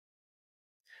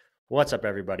What's up,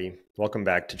 everybody? Welcome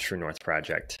back to True North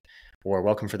Project, or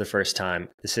welcome for the first time.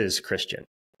 This is Christian.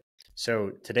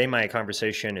 So today my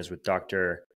conversation is with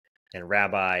Dr. and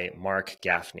Rabbi Marc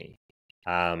Gafni,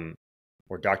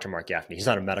 or Dr. Marc Gafni. He's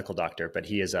not a medical doctor, but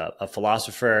he is a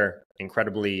philosopher,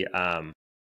 incredibly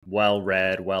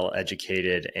well-read,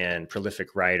 well-educated, and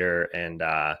prolific writer. And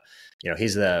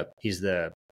he's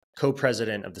the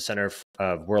co-president of the Center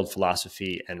of World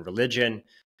Philosophy and Religion,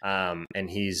 and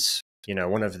he's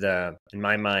one of the, in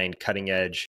my mind, cutting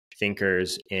edge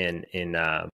thinkers in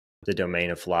the domain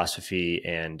of philosophy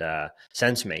and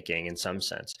sense making in some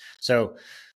sense. So,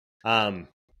 but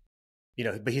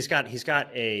he's got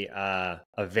a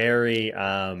very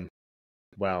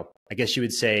well, I guess you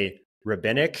would say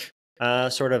rabbinic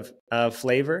sort of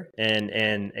flavor and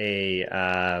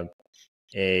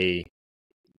a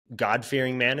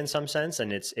God-fearing man in some sense,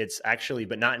 and it's actually,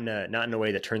 but not in a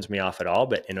way that turns me off at all,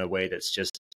 but in a way that's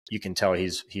just, you can tell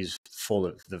he's full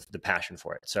of the passion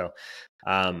for it. So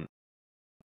I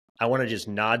want to just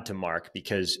nod to Marc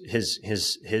because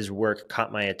his work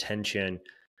caught my attention.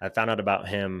 I found out about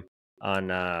him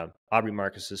on Aubrey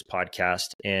Marcus's podcast,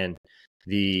 and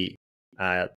the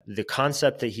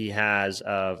concept that he has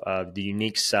of the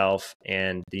unique self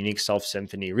and the unique self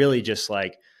symphony really just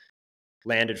like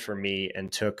landed for me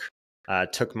and took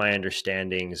my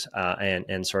understandings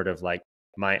and sort of like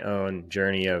my own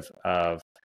journey of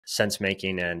sense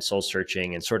making and soul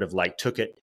searching, and sort of like took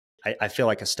it, I feel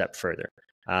like, a step further.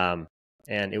 And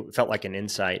it felt like an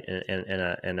insight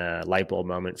and a light bulb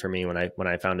moment for me when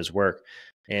I found his work.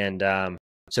 And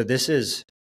so this is,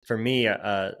 for me,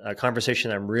 a conversation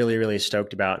that I'm really, really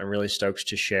stoked about and really stoked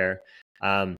to share.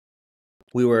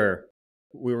 We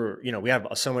have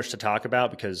so much to talk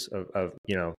about because of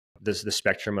the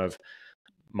spectrum of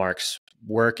Marc's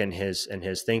work and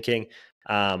his thinking.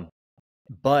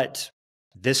 But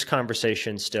this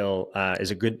conversation still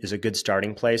is a good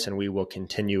starting place, and we will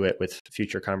continue it with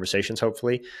future conversations,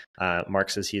 hopefully. Marc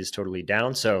says he is totally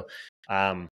down. So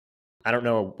I don't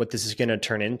know what this is going to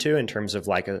turn into in terms of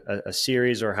like a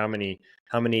series or how many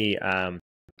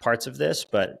parts of this,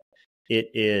 but it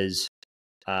is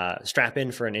strap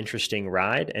in for an interesting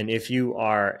ride. And if you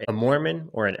are a Mormon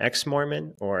or an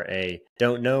ex-Mormon or a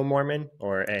don't know Mormon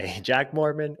or a Jack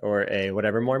Mormon or a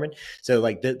whatever Mormon, so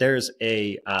like there's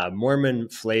a Mormon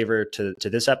flavor to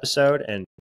this episode and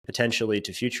potentially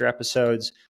to future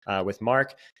episodes with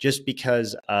Marc, just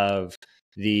because of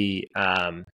the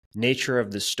nature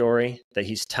of the story that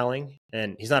he's telling.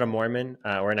 And he's not a Mormon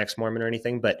or an ex-Mormon or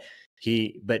anything, but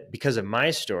because of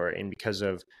my story and because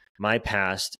of my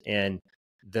past and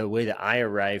the way that I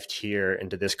arrived here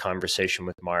into this conversation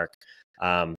with Marc,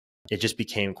 it just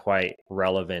became quite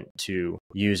relevant to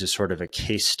use as sort of a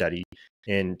case study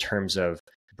in terms of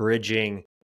bridging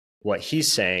what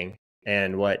he's saying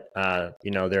and what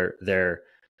they're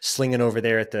slinging over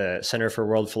there at the Center for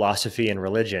World Philosophy and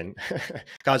Religion,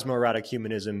 cosmo-erotic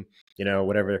humanism,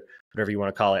 whatever you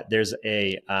want to call it. There's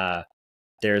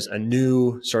a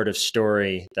new sort of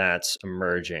story that's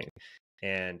emerging,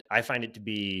 and I find it to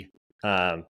be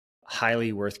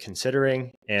highly worth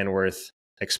considering and worth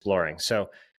exploring.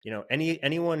 So,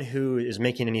 anyone who is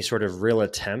making any sort of real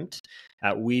attempt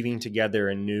at weaving together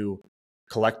a new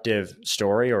collective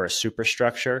story or a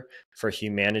superstructure for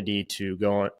humanity to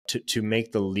go on to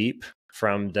make the leap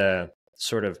from the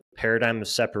sort of paradigm of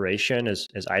separation, as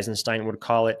Eisenstein would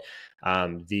call it,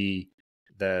 the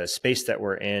space that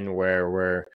we're in where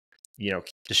we're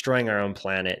destroying our own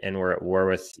planet and we're at war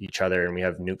with each other and we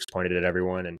have nukes pointed at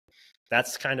everyone, and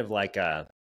that's kind of like a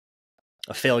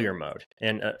failure mode,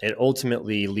 and it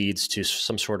ultimately leads to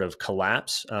some sort of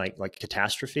collapse, like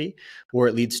catastrophe, or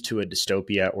it leads to a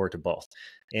dystopia, or to both.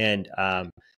 And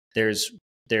there's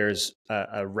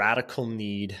a radical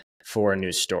need for a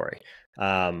new story,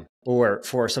 or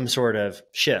for some sort of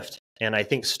shift. And I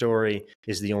think story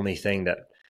is the only thing that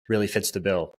really fits the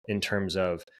bill in terms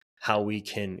of how we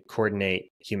can coordinate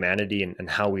humanity and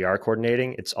how we are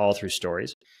coordinating. It's all through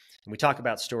stories. And we talk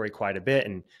about story quite a bit.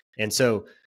 And so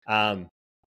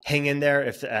hang in there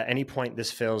if at any point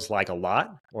this feels like a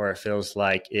lot, or it feels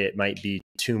like it might be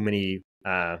too many,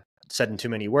 said in too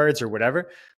many words or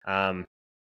whatever. I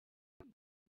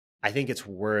think it's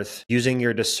worth using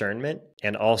your discernment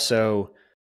and also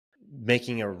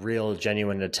making a real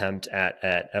genuine attempt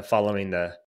at following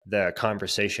the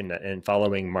conversation and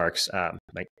following Marc's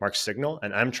signal.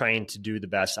 And I'm trying to do the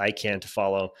best I can to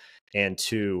follow and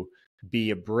to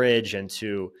be a bridge and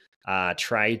to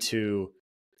try to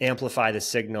amplify the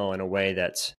signal in a way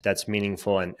that's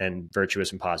meaningful and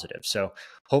virtuous and positive. So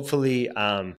hopefully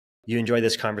you enjoy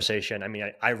this conversation. I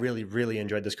mean, I really, really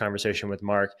enjoyed this conversation with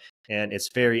Marc, and it's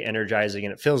very energizing,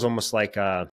 and it feels almost like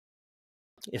a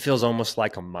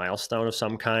milestone of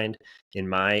some kind in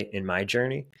my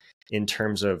journey, in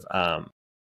terms of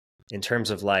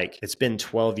like, it's been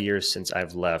 12 years since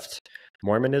I've left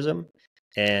Mormonism,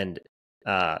 and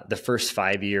the first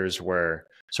 5 years were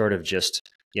sort of just,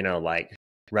 like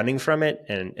running from it,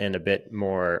 and a bit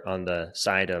more on the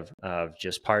side of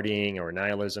just partying or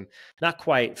nihilism. Not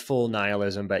quite full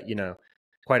nihilism, but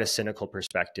quite a cynical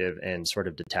perspective and sort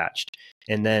of detached.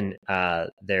 And then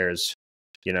there's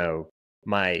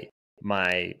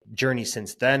my journey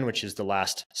since then, which is the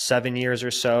last 7 years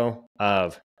or so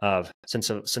of since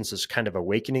this kind of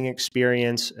awakening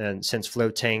experience, and since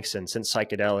float tanks, and since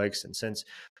psychedelics, and since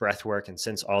breath work, and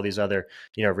since all these other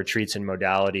retreats and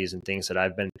modalities and things that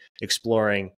I've been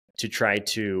exploring to try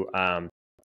to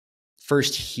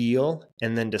first heal,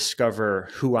 and then discover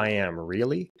who I am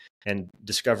really, and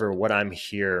discover what I'm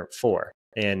here for,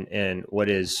 and what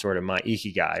is sort of my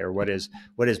ikigai, or what is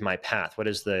my path, what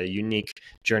is the unique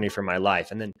journey for my life,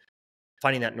 and then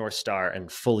finding that North Star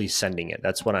and fully sending it.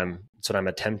 That's what I'm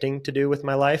attempting to do with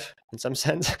my life in some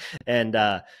sense. And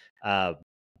the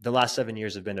last 7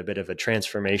 years have been a bit of a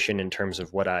transformation in terms of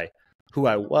who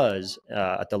I was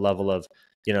at the level of,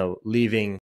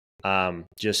 leaving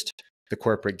just the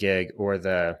corporate gig, or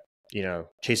the,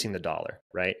 chasing the dollar,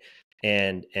 right?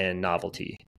 And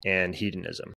novelty and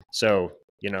hedonism. So,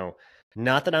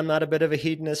 not that I'm not a bit of a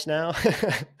hedonist now,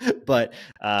 but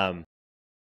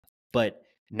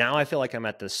now I feel like I'm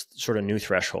at this sort of new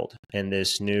threshold, and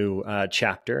this new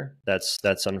chapter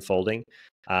that's unfolding.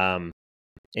 And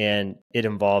it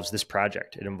involves this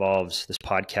project. It involves this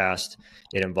podcast.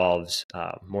 It involves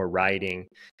more writing,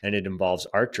 and it involves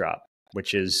Artdrop,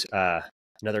 which is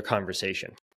another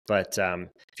conversation. But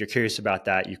if you're curious about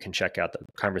that, you can check out the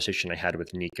conversation I had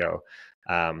with Nico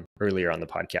earlier on the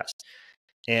podcast.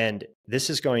 And this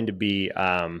is going to be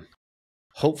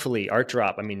hopefully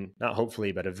Artdrop. I mean, not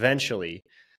hopefully, but eventually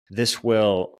this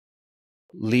will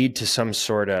lead to some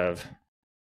sort of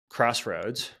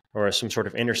crossroads, or some sort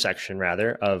of intersection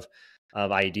rather, of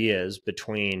ideas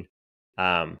between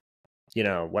what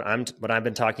I've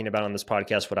been talking about on this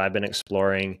podcast, what I've been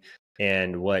exploring,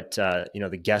 and what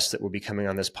the guests that will be coming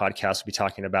on this podcast will be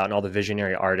talking about, and all the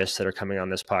visionary artists that are coming on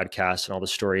this podcast, and all the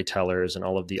storytellers, and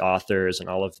all of the authors, and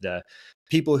all of the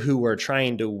people who are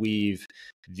trying to weave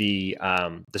the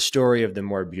story of the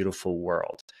more beautiful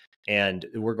world. And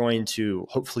we're going to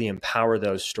hopefully empower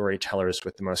those storytellers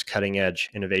with the most cutting edge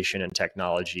innovation and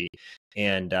technology,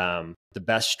 and the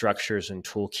best structures and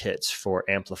toolkits for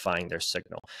amplifying their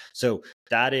signal. So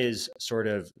that is sort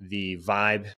of the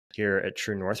vibe here at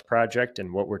True North Project,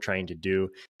 and what we're trying to do,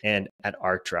 and at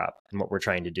Artdrop, and what we're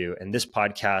trying to do. And this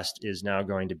podcast is now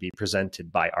going to be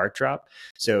presented by Artdrop.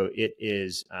 So it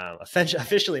is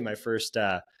officially my first,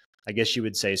 I guess you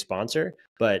would say, sponsor,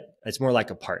 but it's more like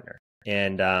a partner.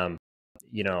 And,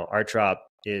 Artdrop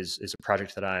is a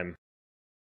project that I'm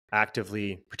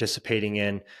actively participating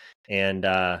in, and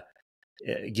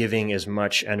giving as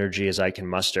much energy as I can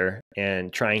muster,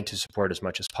 and trying to support as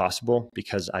much as possible,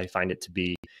 because I find it to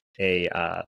be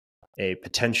a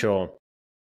potential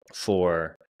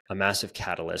for a massive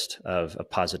catalyst of a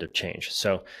positive change.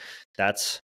 So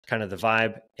that's kind of the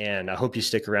vibe, and I hope you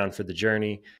stick around for the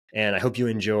journey, and I hope you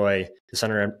enjoy this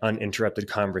uninterrupted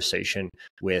conversation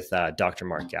with Dr.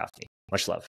 Marc Gafni. Much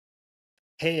love.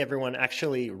 Hey everyone,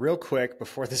 actually real quick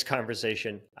before this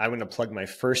conversation, I'm going to plug my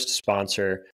first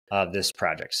sponsor of this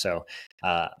project. So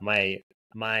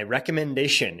my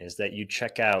recommendation is that you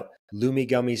check out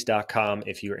lumigummies.com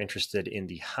if you're interested in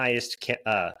the highest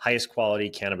quality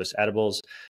cannabis edibles,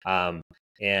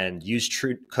 and use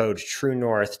code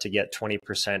TrueNorth to get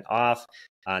 20% off,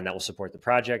 and that will support the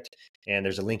project. And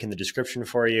there's a link in the description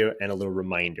for you, and a little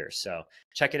reminder. So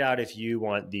check it out if you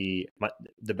want the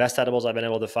best edibles I've been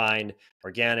able to find: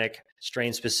 organic,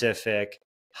 strain specific,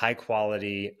 high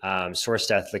quality, sourced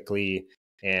ethically,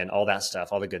 and all that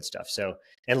stuff, all the good stuff. So,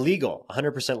 and legal,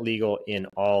 100% legal in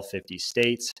all 50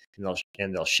 states,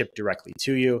 and they'll ship directly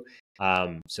to you.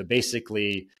 So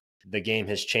basically, the game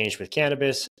has changed with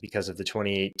cannabis because of the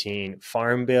 2018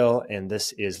 Farm Bill, and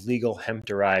this is legal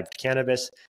hemp-derived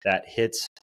cannabis that hits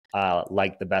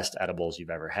like the best edibles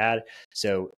you've ever had.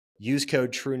 So use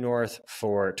code TrueNorth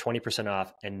for 20%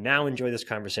 off, and now enjoy this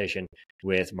conversation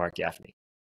with Marc Gafni.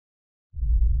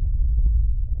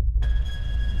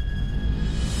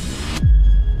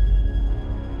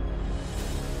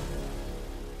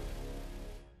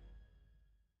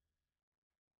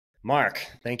 Marc,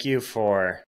 thank you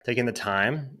for taking the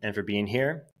time and for being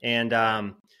here. And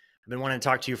I've been wanting to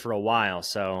talk to you for a while.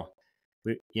 So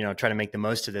try to make the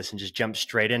most of this and just jump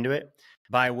straight into it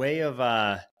by way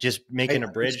of just making a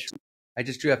bridge. I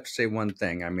just do have to say one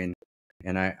thing. I mean,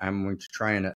 and I'm going to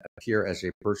try and appear as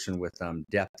a person with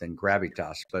depth and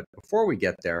gravitas. But before we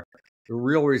get there, the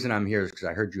real reason I'm here is because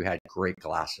I heard you had great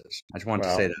glasses. I just wanted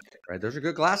to say that, right? Those are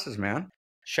good glasses, man.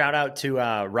 Shout out to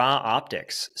Raw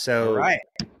Optics. So, all right,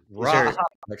 Raw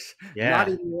Optics.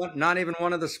 Yeah. Not even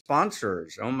one of the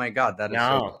sponsors. Oh my God, that is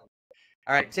so cool.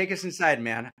 All right, take us inside,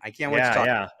 man. I can't wait to talk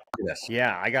about this.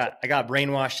 Yeah, I got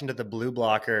brainwashed into the blue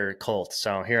blocker cult.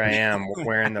 So here I am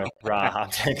wearing the Raw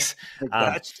Optics.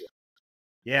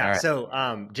 Yeah. Right.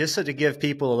 So just so to give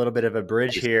people a little bit of a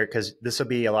bridge here, because this will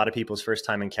be a lot of people's first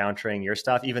time encountering your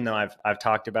stuff, even though I've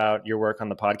talked about your work on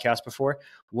the podcast before.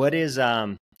 What is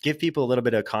give people a little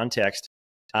bit of context.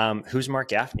 Who's Marc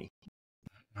Gafni?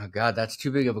 Oh God, that's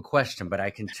too big of a question, but I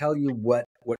can tell you what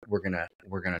we're gonna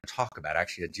talk about.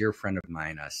 Actually, a dear friend of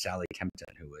mine, Sally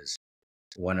Kempton, who was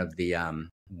one of the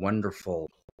wonderful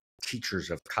teachers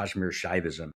of Kashmir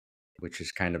Shaivism, which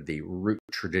is kind of the root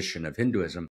tradition of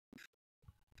Hinduism,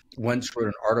 once wrote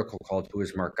an article called "Who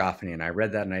is Marc Gafni?" And I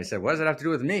read that and I said, what does it have to do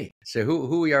with me? So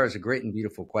who we are is a great and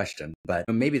beautiful question, but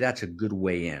maybe that's a good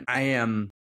way in. I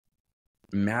am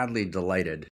madly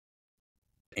delighted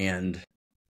and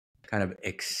kind of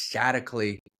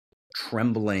ecstatically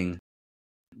trembling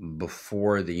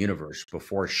before the universe,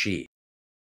 before she,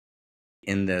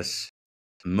 in this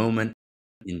moment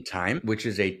in time, which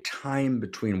is a time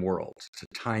between worlds. It's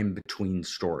a time between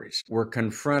stories. We're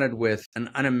confronted with an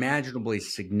unimaginably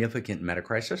significant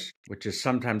metacrisis, which is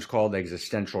sometimes called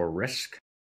existential risk,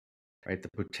 right? The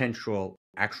potential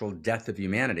actual death of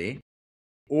humanity,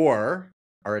 or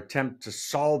our attempt to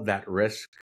solve that risk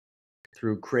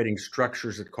through creating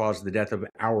structures that cause the death of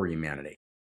our humanity.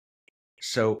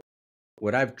 So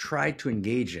what I've tried to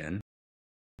engage in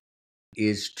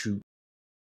is to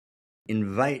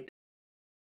invite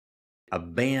a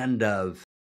band of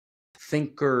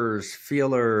thinkers,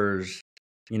 feelers,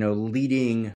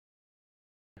 leading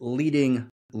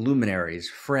luminaries,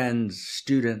 friends,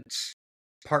 students,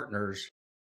 partners,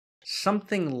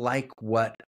 something like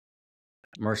what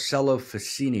Marcello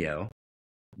Ficinio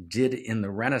did in the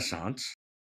Renaissance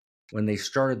when they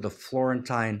started the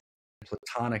Florentine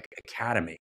Platonic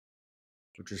Academy,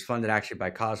 which was funded actually by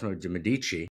Cosimo de'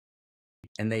 Medici.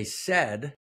 And they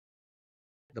said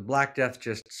the Black Death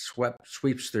just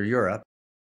sweeps through Europe,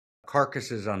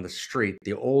 carcasses on the street,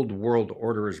 the old world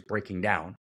order is breaking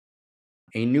down,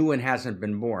 a new one hasn't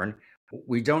been born.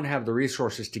 We don't have the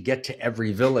resources to get to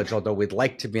every village, although we'd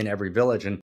like to be in every village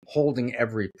and holding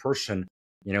every person,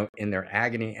 in their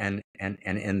agony and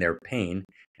in their pain,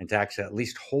 and to actually at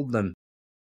least hold them.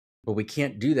 But we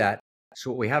can't do that. So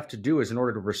what we have to do is, in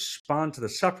order to respond to the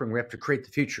suffering, we have to create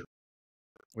the future.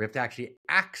 We have to actually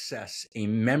access a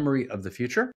memory of the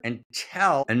future and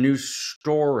tell a new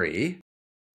story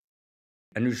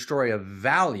of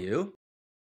value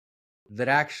that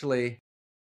actually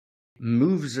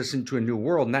moves us into a new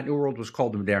world. And that new world was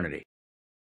called modernity.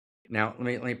 Now,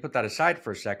 let me put that aside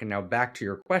for a second. Now, back to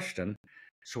your question.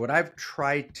 So what I've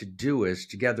tried to do is,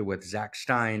 together with Zach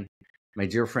Stein, my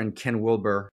dear friend Ken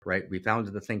Wilber, right? We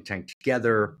founded the think tank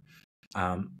together.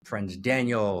 Friends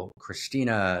Daniel,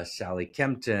 Christina, Sally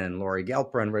Kempton, Lori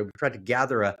Galperin, right? We tried to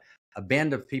gather a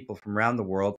band of people from around the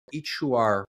world, each who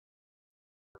are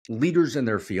leaders in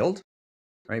their field,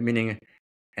 right? Meaning,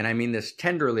 and I mean this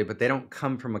tenderly, but they don't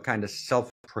come from a kind of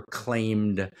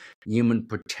self-proclaimed human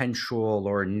potential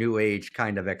or new age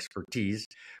kind of expertise,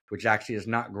 which actually is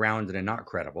not grounded and not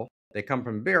credible. They come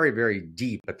from very, very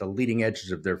deep at the leading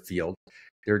edges of their field.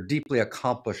 They're deeply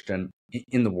accomplished in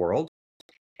the world.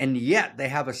 And yet they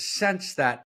have a sense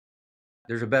that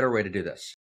there's a better way to do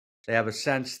this. They have a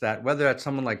sense that, whether that's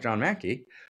someone like John Mackey,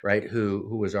 right,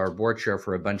 who was our board chair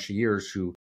for a bunch of years,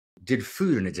 who did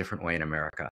food in a different way in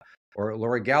America, or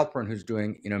Lori Galperin, who's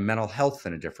doing mental health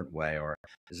in a different way, or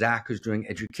Zach, who's doing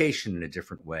education in a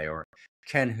different way, or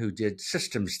Ken, who did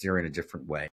systems theory in a different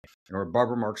way, or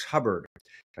Barbara Marks Hubbard,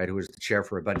 right, who was the chair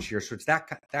for a bunch of years. So it's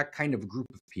that kind of group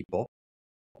of people,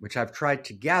 which I've tried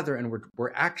to gather, and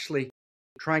we're actually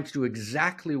trying to do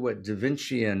exactly what Da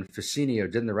Vinci and Ficinio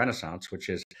did in the Renaissance, which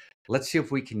is, let's see if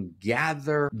we can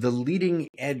gather the leading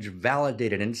edge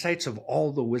validated insights of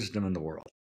all the wisdom in the world.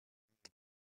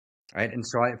 Right. And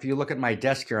so if you look at my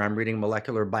desk here, I'm reading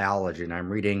molecular biology, and I'm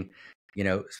reading,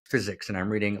 physics, and I'm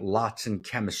reading lots in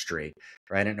chemistry.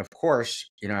 Right. And of course,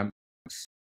 I'm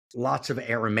lots of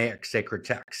Aramaic sacred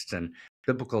texts and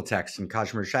biblical texts and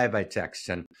Kashmir Shaivite texts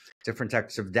and different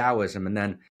texts of Taoism. And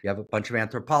then you have a bunch of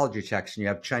anthropology texts, and you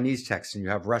have Chinese texts, and you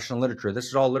have Russian literature. This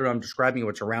is all literally, I'm describing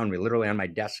what's around me, literally on my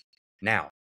desk now.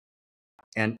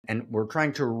 and we're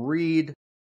trying to read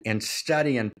and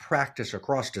study and practice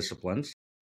across disciplines,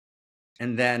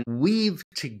 and then weave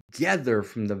together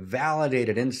from the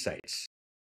validated insights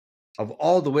of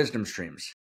all the wisdom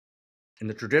streams in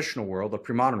the traditional world, the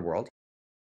pre-modern world,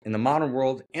 in the modern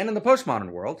world, and in the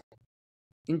postmodern world,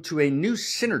 into a new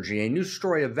synergy, a new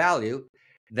story of value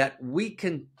that we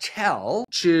can tell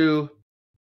to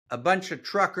a bunch of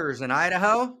truckers in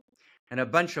Idaho and a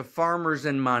bunch of farmers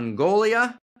in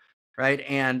Mongolia, right?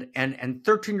 And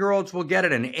 13-year-olds will get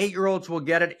it, and 8-year-olds will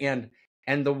get it,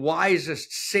 and the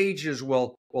wisest sages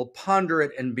will ponder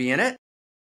it and be in it.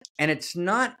 And it's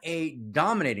not a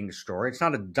dominating story. It's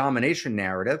not a domination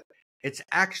narrative. It's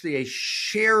actually a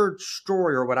shared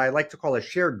story, or what I like to call a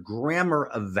shared grammar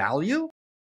of value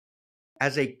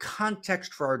as a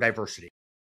context for our diversity.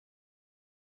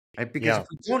 Right? Because if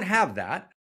we don't have that,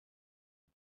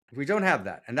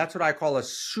 and that's what I call a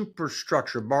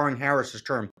superstructure, borrowing Harris's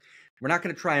term, we're not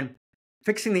going to try and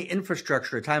fixing the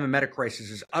infrastructure at a time of meta crisis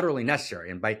is utterly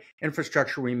necessary. And by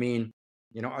infrastructure, we mean,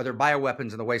 are there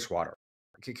bioweapons in the wastewater?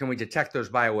 Can we detect those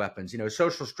bioweapons?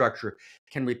 Social structure,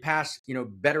 can we pass,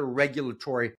 better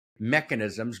regulatory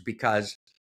mechanisms because,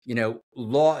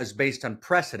 law is based on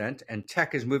precedent and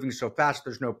tech is moving so fast,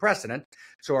 there's no precedent.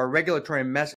 So our regulatory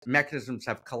mechanisms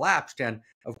have collapsed. And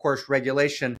of course,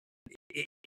 regulation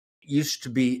used to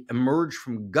be emerged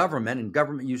from government, and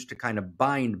government used to kind of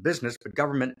bind business, but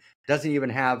government doesn't even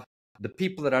have the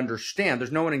people that understand.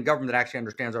 There's no one in government that actually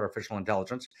understands artificial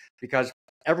intelligence, because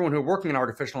everyone who's working in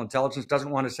artificial intelligence doesn't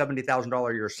want a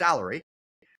 $70,000 a year salary.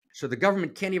 So the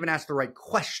government can't even ask the right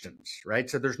questions, right?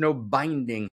 So there's no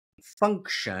binding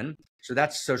function. So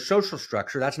social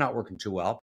structure, that's not working too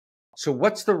well. So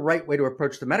what's the right way to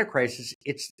approach the meta crisis?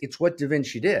 It's what Da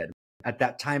Vinci did at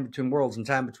that time between worlds and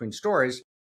time between stories.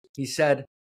 He said,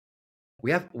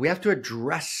 we have to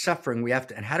address suffering.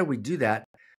 And how do we do that?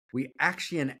 We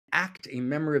actually enact a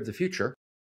memory of the future,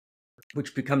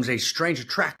 which becomes a strange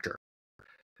attractor,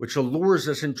 which allures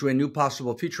us into a new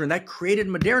possible future. And that created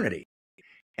modernity.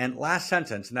 And last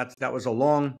sentence, and that was a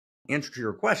long answer to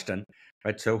your question,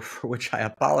 right? So for which I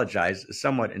apologize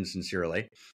somewhat insincerely.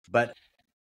 But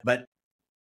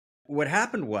what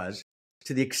happened was,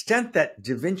 to the extent that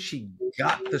Da Vinci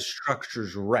got the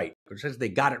structures right, which says they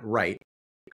got it right,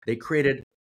 they created,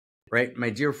 right,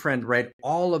 my dear friend, right,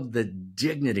 all of the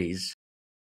dignities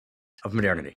of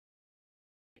modernity.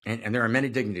 And there are many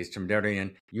dignities to modernity.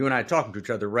 And you and I are talking to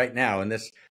each other right now, and this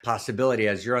possibility,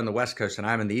 as you're on the West Coast and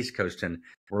I'm on the East Coast, and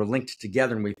we're linked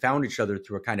together, and we found each other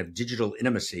through a kind of digital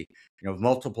intimacy, of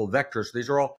multiple vectors.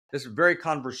 This very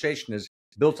conversation is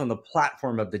built on the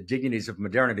platform of the dignities of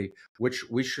modernity, which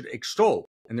we should extol,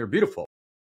 and they're beautiful.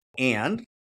 And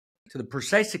to the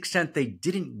precise extent they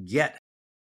didn't get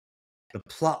the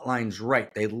plot lines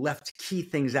right, they left key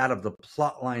things out of the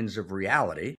plot lines of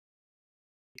reality,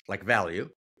 like value,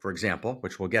 for example,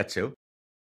 which we'll get to.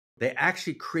 They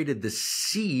actually created the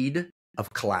seed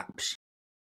of collapse.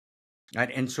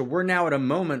 Right? And so we're now at a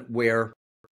moment where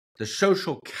the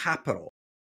social capital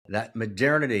that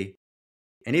modernity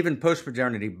and even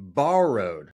post-modernity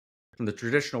borrowed from the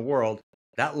traditional world,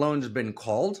 that loan's been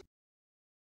called.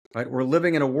 Right? We're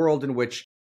living in a world in which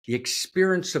the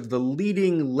experience of the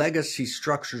leading legacy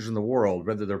structures in the world,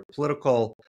 whether they're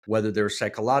political, whether they're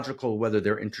psychological, whether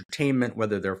they're entertainment,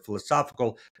 whether they're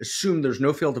philosophical, assume there's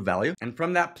no field of value. And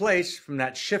from that place, from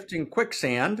that shifting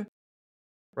quicksand,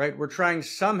 right, we're trying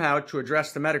somehow to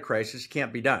address the meta crisis.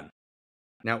 Can't be done.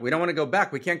 Now, we don't want to go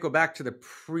back. We can't go back to the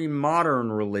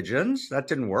pre-modern religions. That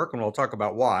didn't work, and we'll talk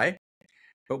about why.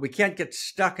 But we can't get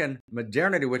stuck in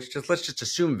modernity, which let's just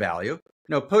assume value.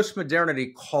 No,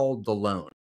 post-modernity called the loan.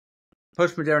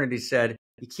 Post-modernity said,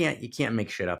 you can't make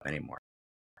shit up anymore.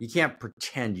 You can't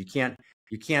pretend. You can't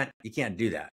do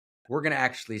that. We're going to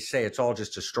actually say it's all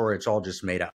just a story. It's all just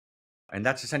made up. And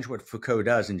that's essentially what Foucault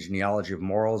does in Genealogy of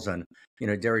Morals. And,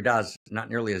 Derrida's not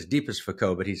nearly as deep as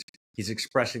Foucault, but he's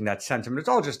expressing that sentiment. It's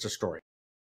all just a story.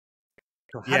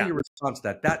 So how do you respond to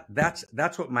that?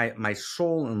 That's what my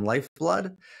soul and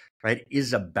lifeblood, right,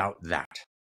 is about that.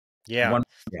 Yeah. One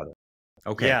together.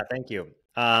 Okay. Yeah. Thank you.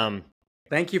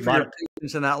 Thank you for your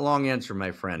patience in that long answer,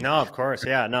 my friend. No, of course.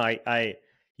 Yeah. No,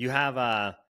 you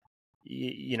have,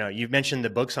 you've mentioned the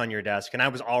books on your desk, and I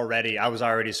was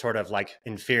already sort of like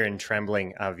in fear and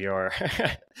trembling of your,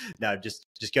 no, just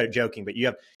joking, but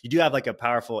you do have like a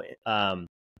powerful,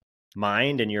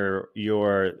 mind, and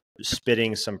you're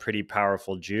spitting some pretty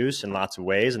powerful juice in lots of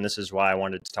ways. And this is why I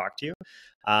wanted to talk to you.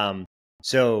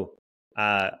 So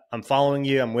I'm following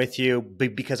you. I'm with you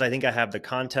because I think I have the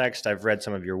context. I've read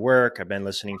some of your work. I've been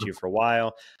listening to you for a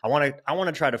while. I want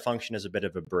to try to function as a bit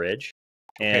of a bridge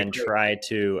Okay, and great. try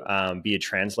to be a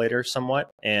translator somewhat,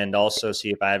 and also see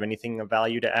if I have anything of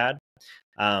value to add.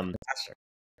 Fantastic.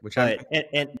 Which But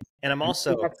and I'm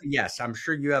also yes, I'm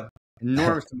sure you have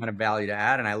enormous amount of value to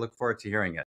add, and I look forward to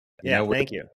hearing it. yeah, Where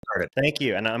thank you. started. Thank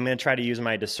you. And I'm going to try to use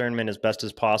my discernment as best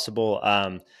as possible.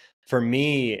 For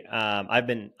me,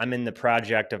 I'm in the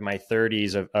project of my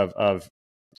 30s of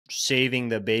saving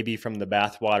the baby from the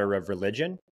bathwater of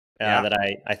religion. Yeah. That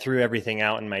I threw everything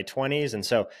out in my 20s, and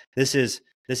so this is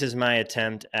my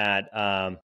attempt at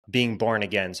being born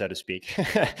again, so to speak.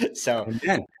 So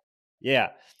Amen. yeah.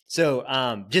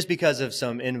 So just because of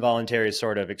some involuntary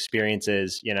sort of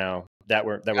experiences, that Yeah.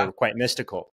 were quite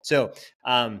mystical. So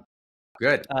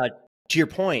Good. to your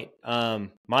point,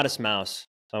 Modest Mouse,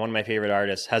 one of my favorite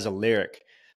artists, has a lyric.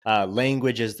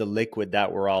 Language is the liquid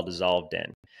that we're all dissolved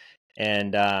in.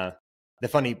 And the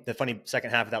funny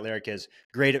second half of that lyric is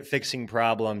great at fixing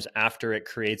problems after it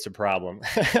creates a problem.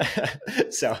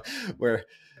 So we're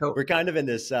kind of in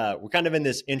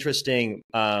this interesting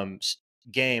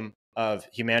game of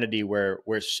humanity where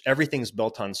everything's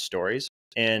built on stories,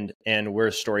 and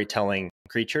we're storytelling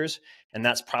creatures, and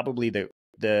that's probably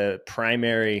the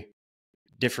primary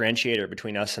differentiator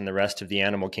between us and the rest of the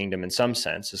animal kingdom in some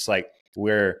sense. It's like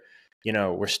we're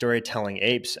storytelling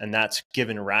apes, and that's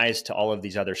given rise to all of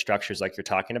these other structures like you're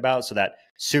talking about. So that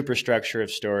superstructure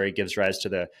of story gives rise to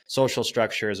the social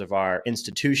structures of our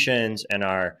institutions and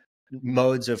our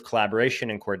modes of collaboration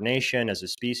and coordination as a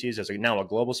species, now a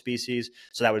global species.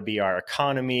 So that would be our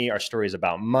economy, our stories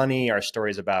about money, our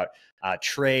stories about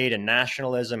trade and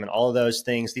nationalism and all of those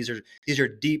things. These are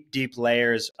deep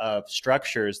layers of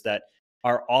structures that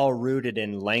are all rooted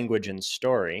in language and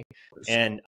story.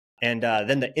 And then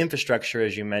the infrastructure,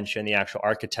 as you mentioned, the actual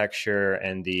architecture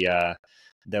and the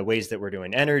ways that we're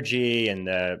doing energy and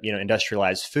the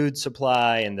industrialized food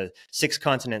supply and the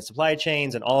 6-continent supply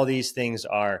chains, and all these things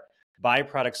are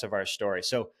byproducts of our story.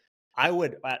 So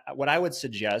what I would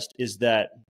suggest is that,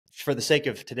 for the sake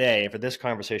of today, for this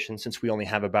conversation, since we only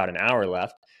have about an hour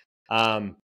left,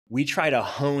 we try to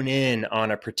hone in on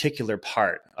a particular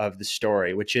part of the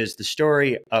story, which is the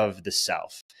story of the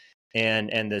self,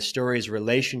 and the story's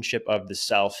relationship of the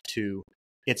self to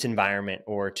its environment,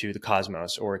 or to the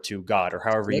cosmos, or to God, or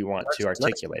however you want to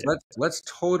articulate it. Let's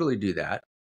totally do that.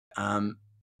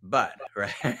 But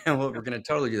right, well, we're going to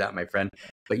totally do that, my friend.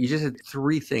 But you just had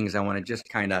 3 things I want to just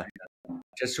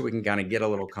so we can kind of get a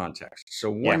little context. So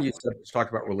one, you said, let's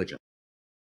talk about religion.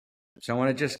 So I want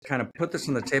to just kind of put this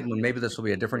on the table, and maybe this will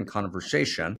be a different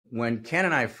conversation. When Ken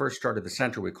and I first started the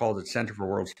center, we called it Center for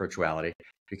World Spirituality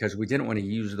because we didn't want to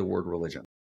use the word religion.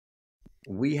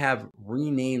 We have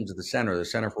renamed the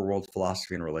Center for World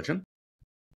Philosophy and Religion,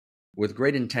 with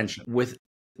great intention,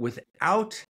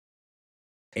 without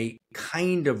a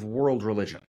kind of world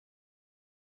religion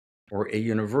or a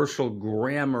universal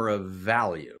grammar of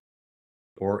value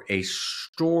or a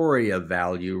story of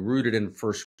value rooted in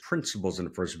first principles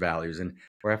and first values. And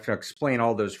we have to explain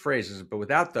all those phrases, but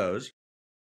without those,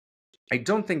 I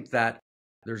don't think that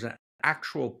there's an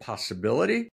actual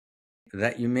possibility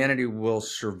that humanity will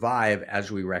survive as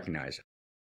we recognize it.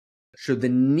 So the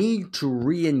need to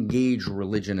re-engage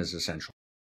religion is essential.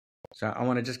 So I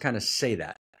want to just kind of say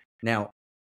that. Now,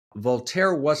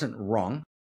 Voltaire wasn't wrong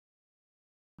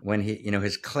when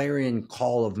his clarion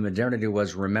call of modernity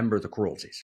was remember the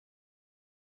cruelties.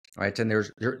 Right? And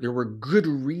there were good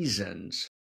reasons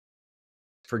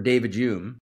for David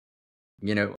Hume,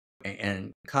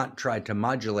 and Kant tried to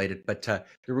modulate it, but there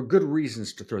were good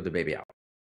reasons to throw the baby out.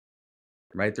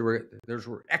 Right? Those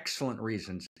were excellent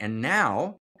reasons. And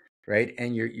now, right,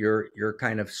 and your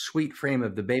kind of sweet frame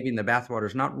of the baby in the bathwater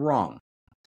is not wrong.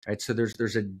 Right, so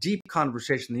there's a deep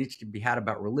conversation that needs to be had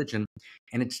about religion,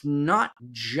 and it's not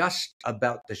just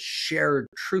about the shared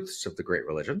truths of the great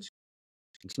religions.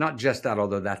 It's not just that,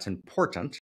 although that's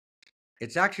important.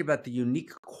 It's actually about the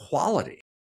unique quality,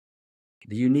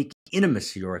 the unique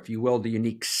intimacy, or if you will, the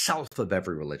unique self of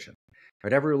every religion.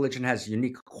 Right, every religion has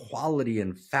unique quality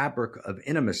and fabric of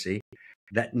intimacy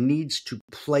that needs to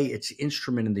play its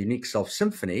instrument in the unique self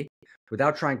symphony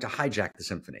without trying to hijack the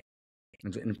symphony.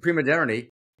 In pre-modernity,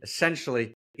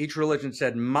 essentially, each religion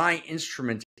said, my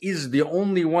instrument is the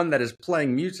only one that is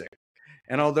playing music.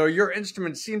 And although your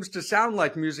instrument seems to sound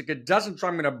like music, it doesn't, so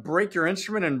I'm going to break your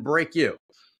instrument and break you.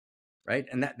 Right?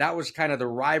 And that was kind of the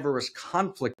rivalrous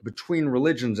conflict between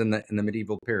religions in the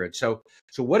medieval period. So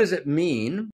what does it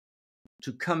mean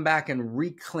to come back and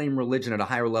reclaim religion at a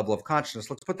higher level of consciousness?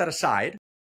 Let's put that aside.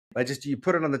 You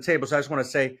put it on the table. So I just want to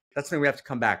say that's something we have to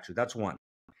come back to. That's one.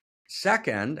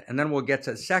 Second, and then we'll get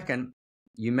to second,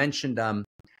 you mentioned,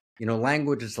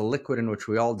 language is the liquid in which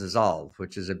we all dissolve,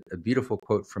 which is a beautiful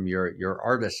quote from your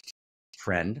artist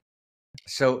friend.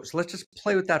 So let's just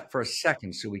play with that for a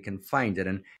second so we can find it.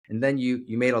 And then you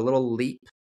made a little leap,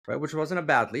 right, which wasn't a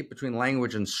bad leap, between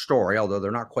language and story, although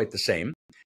they're not quite the same.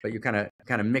 But you kind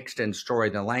of mixed in story,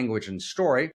 the language and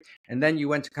story. And then you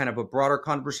went to kind of a broader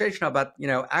conversation about,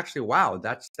 actually, wow,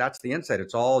 that's the insight.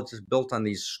 It's all just built on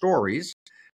these stories,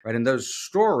 right? And those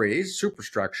stories,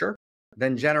 superstructure,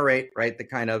 then generate, right, the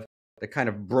kind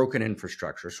of broken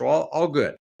infrastructure. So all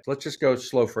good. So let's just go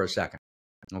slow for a second.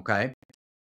 Okay.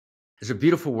 There's a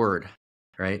beautiful word,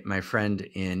 right, my friend,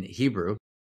 in Hebrew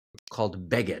called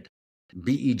beged,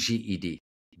 B-E-G-E-D,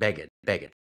 beged.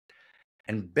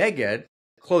 And beged,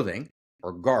 clothing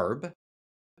or garb,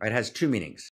 right, has two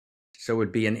meanings. So it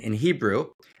would be in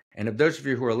Hebrew, and if those of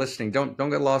you who are listening, don't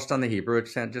get lost on the Hebrew.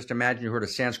 Just imagine you heard a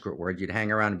Sanskrit word, you'd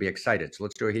hang around and be excited. So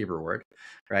let's do a Hebrew word,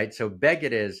 right? So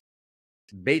beged is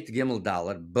Beit Gimel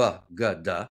Dalet,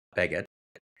 B-G-D, beged.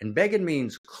 And beged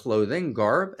means clothing,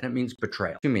 garb, and it means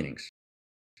betrayal. Two meanings.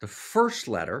 The first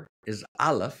letter is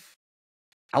Aleph,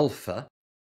 alpha,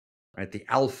 right? The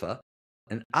alpha,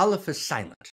 and Aleph is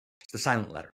silent. It's the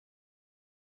silent letter.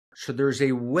 So there's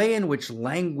a way in which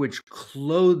language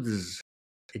clothes,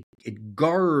 it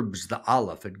garbs the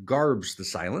Aleph, it garbs the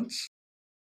silence.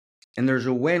 And there's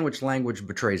a way in which language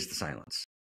betrays the silence.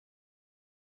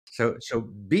 So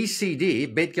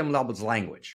BCD, Beit Gimel Dalet, is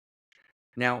language.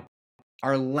 Now,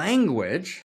 our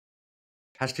language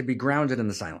has to be grounded in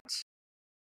the silence.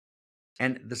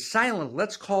 And the silence,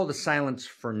 let's call the silence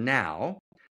for now,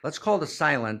 let's call the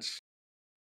silence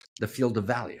the field of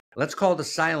value. Let's call the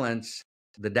silence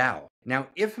the Tao. Now,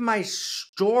 if my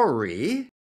story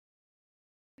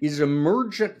is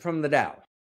emergent from the Tao,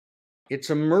 it's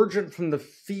emergent from the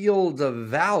field of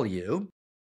value,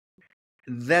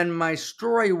 then my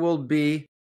story will be,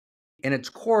 in its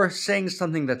core, saying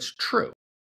something that's true.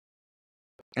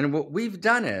 And what we've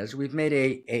done is we've made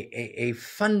a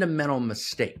fundamental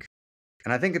mistake.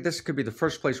 And I think that this could be the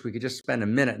first place we could just spend a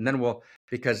minute, and then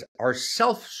because our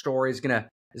self story is going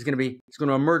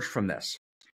to emerge from this.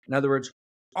 In other words,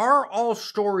 are all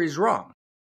stories wrong?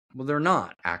 Well, they're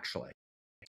not, actually.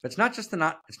 But it's not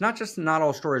just not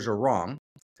all stories are wrong,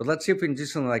 but let's see if we can do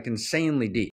something like insanely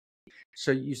deep.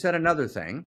 So you said another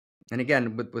thing, and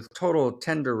again, with total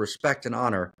tender respect and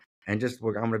honor, and I'm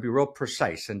going to be real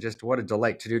precise, and just what a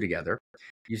delight to do together.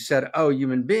 You said,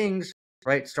 human beings,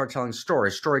 right, start telling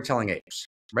stories, storytelling apes,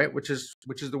 right, which is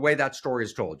the way that story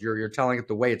is told. You're telling it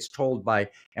the way it's told by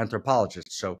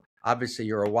anthropologists. So obviously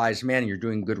you're a wise man and you're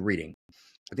doing good reading.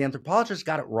 But the anthropologists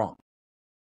got it wrong.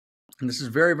 And this is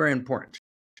very, very important.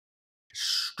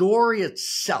 Story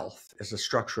itself is a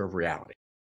structure of reality.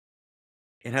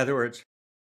 In other words,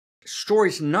 story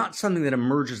is not something that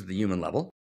emerges at the human level.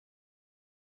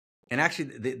 And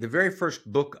actually, the very first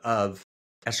book of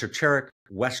esoteric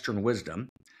Western wisdom,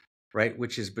 right,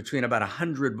 which is between about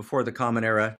 100 before the Common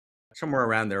Era, somewhere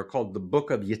around there, called the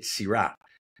Book of Yetzirah,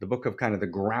 the book of kind of the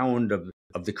ground of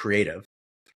the creative,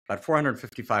 about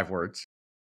 455 words,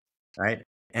 right?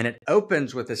 And it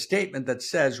opens with a statement that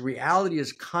says reality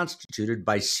is constituted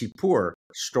by sipur,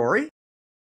 story,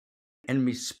 and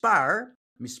mispar,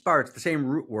 it's the same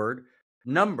root word,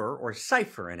 number, or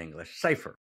cipher in English.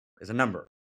 Cipher is a number,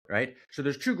 right? So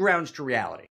there's two grounds to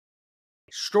reality,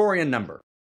 story and number.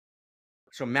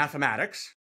 So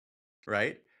mathematics,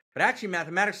 right? But actually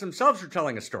mathematics themselves are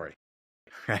telling a story,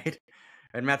 right?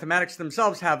 And mathematics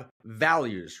themselves have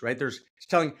values, right?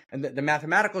 And the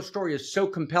mathematical story is so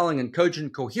compelling and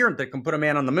cogent, coherent that it can put a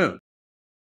man on the moon.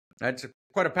 That's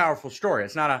quite a powerful story.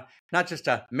 It's not just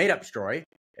a made-up story.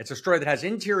 It's a story that has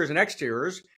interiors and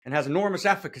exteriors and has enormous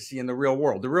efficacy in the real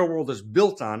world. The real world is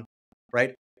built on,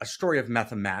 right, a story of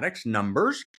mathematics,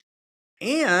 numbers,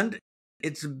 and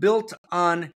it's built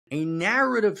on a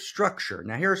narrative structure.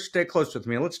 Now here, stay close with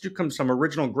me. Let's do some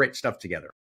original great stuff together.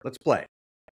 Let's play.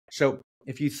 So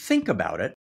if you think about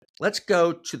it, let's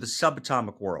go to the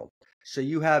subatomic world. So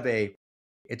you have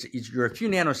you're a few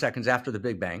nanoseconds after the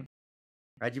Big Bang,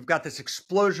 right? You've got this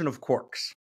explosion of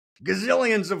quarks,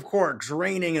 gazillions of quarks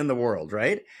reigning in the world,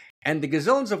 right? And the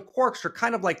gazillions of quarks are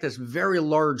kind of like this very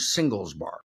large singles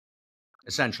bar,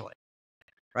 essentially,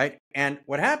 right? And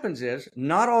what happens is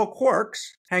not all quarks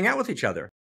hang out with each other.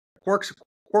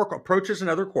 Quark approaches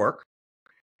another quark,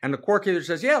 and the quark either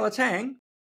says, yeah, let's hang,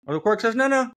 or the quark says, no,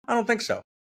 I don't think so.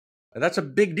 That's a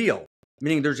big deal,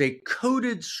 meaning there's a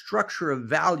coded structure of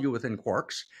value within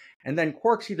quarks, and then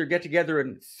quarks either get together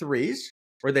in threes,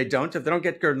 or they don't. If they don't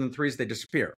get together in threes, they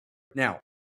disappear. Now,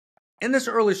 in this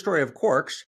early story of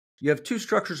quarks, you have two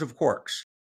structures of quarks,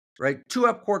 right? Two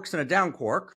up quarks and a down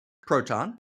quark,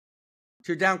 proton,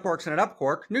 two down quarks and an up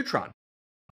quark, neutron.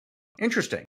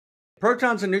 Interesting.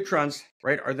 Protons and neutrons,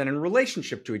 right, are then in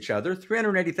relationship to each other.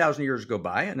 380,000 years go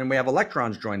by, and then we have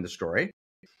electrons join the story.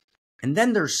 And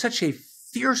then there's such a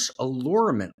fierce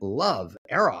allurement, love,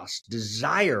 eros,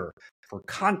 desire for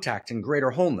contact and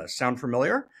greater wholeness. Sound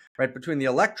familiar? Right, between the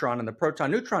electron and the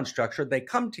proton-neutron structure, they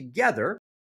come together.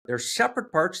 They're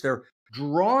separate parts. They're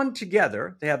drawn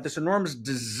together. They have this enormous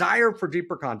desire for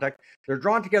deeper contact. They're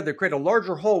drawn together to create a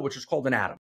larger whole, which is called an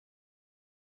atom.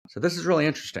 So this is really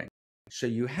interesting. So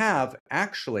you have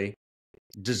actually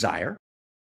desire.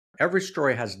 Every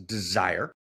story has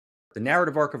desire. The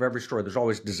narrative arc of every story, there's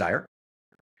always desire.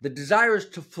 The desire is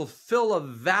to fulfill a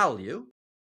value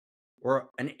or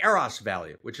an eros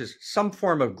value, which is some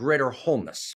form of greater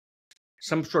wholeness,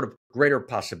 some sort of greater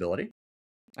possibility.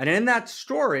 And in that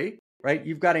story, right,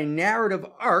 you've got a narrative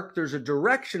arc. There's a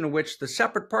direction in which the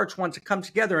separate parts want to come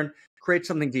together and create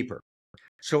something deeper.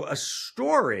 So a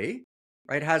story,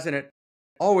 right, has in it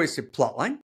always a plot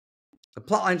line. The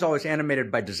plot line is always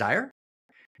animated by desire.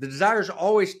 The desire is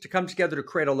always to come together to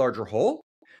create a larger whole.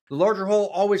 The larger whole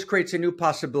always creates a new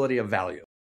possibility of value,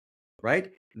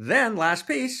 right? Then last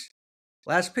piece,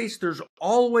 there's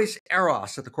always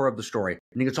eros at the core of the story.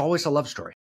 I think it's always a love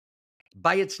story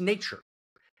by its nature.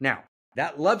 Now,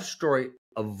 that love story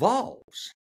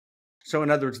evolves. So in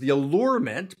other words, the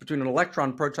allurement between an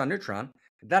electron, proton, neutron,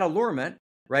 that allurement,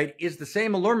 right, is the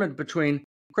same allurement between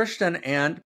Christian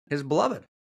and his beloved.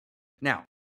 Now,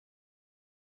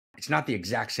 it's not the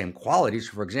exact same qualities.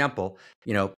 For example,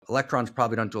 electrons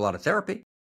probably don't do a lot of therapy.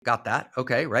 Got that?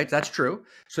 Okay, right? That's true.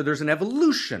 So there's an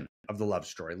evolution of the love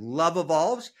story. Love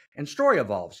evolves and story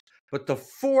evolves. But the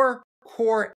four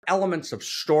core elements of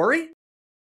story,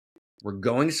 we're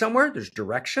going somewhere. There's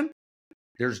direction.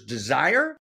 There's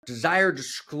desire. Desire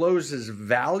discloses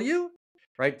value,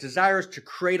 right? Desire is to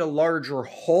create a larger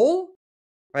whole,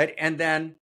 right? And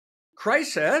then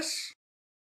crisis,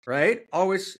 right,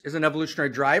 always is an evolutionary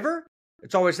driver.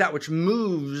 It's always that which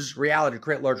moves reality to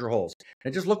create larger wholes.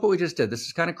 And just look what we just did. This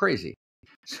is kind of crazy.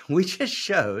 So we just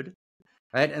showed,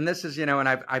 right, and this is, and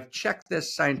I've checked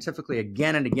this scientifically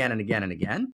again and again and again and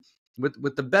again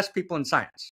with the best people in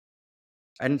science.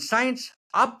 And science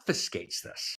obfuscates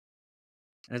this.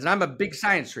 And I'm a big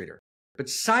science reader. But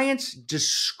science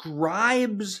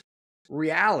describes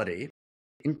reality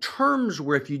in terms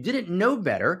where if you didn't know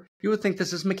better, you would think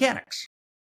this is mechanics.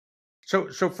 So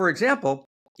for example,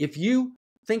 if you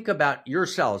think about your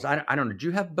cells, I don't know, do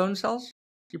you have bone cells?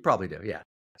 You probably do, yeah.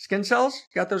 Skin cells,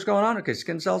 got those going on? Okay,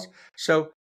 skin cells.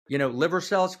 So, liver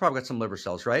cells, probably got some liver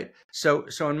cells, right? So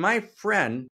in my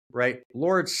friend, right,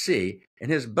 Lord C, in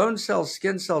his bone cells,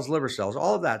 skin cells, liver cells,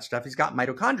 all of that stuff, he's got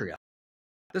mitochondria.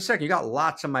 This second, you got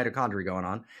lots of mitochondria going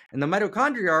on. And the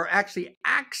mitochondria are actually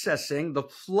accessing the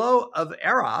flow of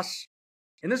Eros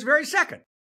in this very second.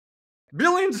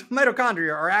 Billions of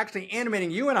mitochondria are actually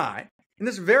animating you and I in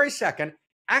this very second,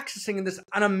 accessing in this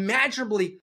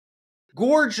unimaginably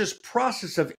gorgeous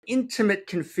process of intimate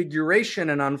configuration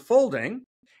and unfolding,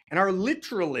 and are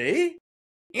literally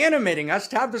animating us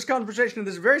to have this conversation in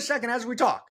this very second as we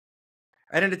talk.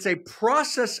 And it's a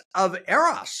process of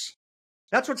Eros.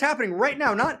 That's what's happening right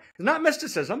now, not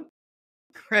mysticism.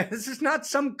 Right? This is not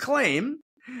some claim.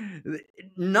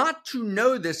 Not to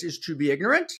know this is to be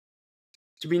ignorant,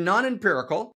 to be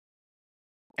non-empirical,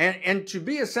 and to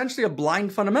be essentially a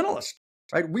blind fundamentalist.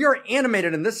 Right? We are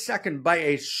animated in this second by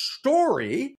a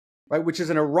story, right, which is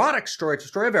an erotic story. It's a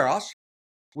story of Eros,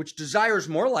 which desires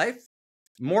more life,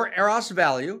 more Eros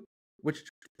value, which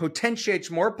potentiates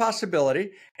more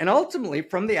possibility. And ultimately,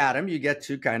 from the atom, you get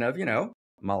to kind of,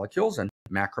 molecules and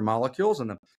macromolecules,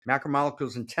 and the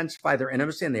macromolecules intensify their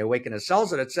intimacy and they awaken as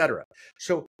cells, etc.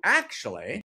 So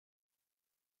actually,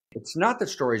 it's not that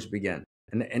stories begin.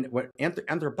 And what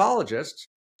anthropologists,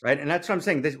 right? And that's what I'm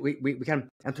saying. This, we can,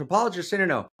 anthropologists say,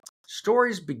 no,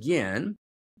 stories begin,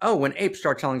 when apes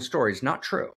start telling stories. Not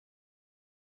true.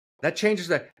 That changes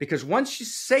that, because once you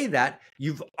say that,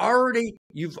 you've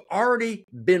already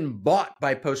been bought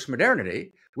by postmodernity,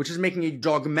 which is making a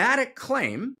dogmatic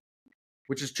claim,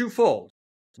 which is twofold.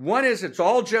 One is it's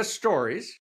all just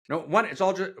stories. One is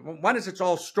it's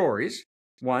all stories.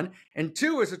 One, and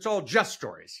two is it's all just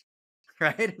stories,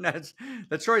 right? And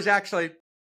that stories actually,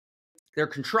 they're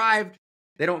contrived.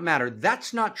 They don't matter.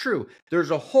 That's not true.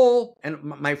 There's a whole, and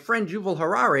my friend Yuval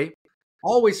Harari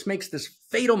always makes this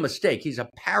fatal mistake. He's a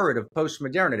parrot of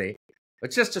postmodernity.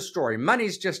 It's just a story.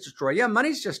 Money's just a story. Yeah,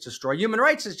 money's just a story. Human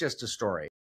rights is just a story,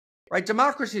 right?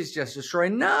 Democracy is just a story.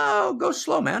 No, go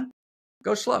slow, man.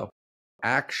 Go slow.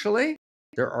 Actually,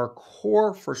 there are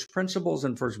core first principles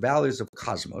and first values of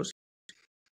cosmos,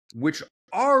 which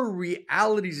are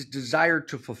reality's desire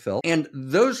to fulfill. And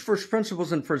those first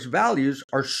principles and first values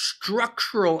are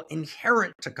structural,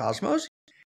 inherent to cosmos,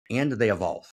 and they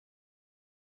evolve.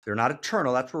 They're not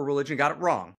eternal. That's where religion got it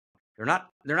wrong. They're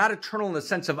not eternal in the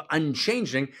sense of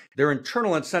unchanging. They're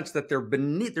eternal in the sense that they're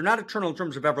beneath. They're not eternal in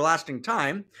terms of everlasting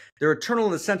time. They're eternal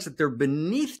in the sense that they're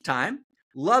beneath time.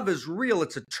 Love is real.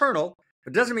 It's eternal.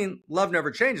 It doesn't mean love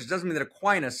never changes. It doesn't mean that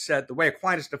Aquinas said the way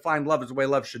Aquinas defined love is the way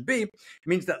love should be. It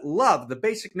means that love, the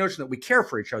basic notion that we care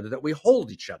for each other, that we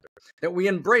hold each other, that we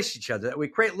embrace each other, that we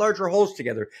create larger wholes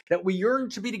together, that we yearn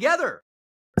to be together.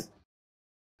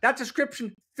 That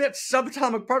description fits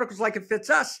subatomic particles like it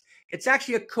fits us. It's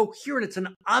actually a coherent, it's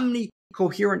an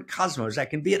omni-coherent cosmos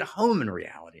that can be at home in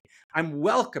reality. I'm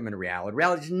welcome in reality.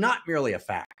 Reality is not merely a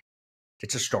fact.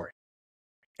 It's a story.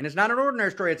 And it's not an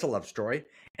ordinary story, it's a love story.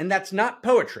 And that's not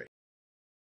poetry.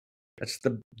 That's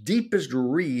the deepest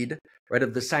read, right,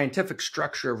 of the scientific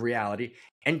structure of reality.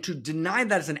 And to deny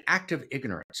that is an act of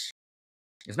ignorance.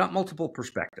 It's not multiple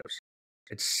perspectives.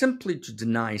 It's simply to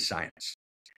deny science.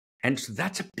 And so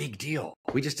that's a big deal.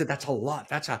 We just did, that's a lot.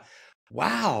 That's a,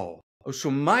 wow. Oh,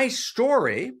 so my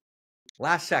story,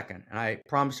 last second, and I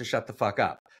promise to shut the fuck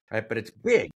up, right? But it's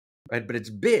big, right? But it's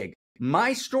big.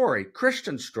 My story,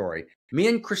 Christian story, me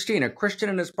and Christina, Christian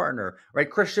and his partner, right?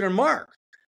 Christian and Mark.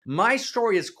 My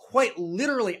story is quite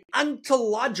literally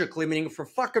ontologically, meaning for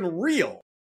fucking real,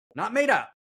 not made up,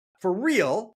 for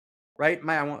real, right?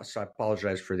 So I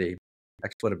apologize for the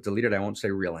expletive deleted. I won't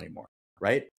say real anymore,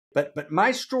 right? But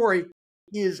my story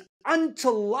is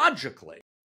ontologically,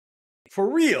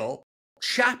 for real,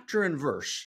 chapter and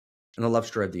verse in the love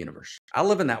story of the universe. I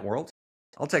live in that world.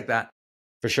 I'll take that.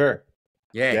 For sure.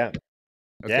 Yay. Yeah.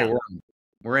 Okay, yeah.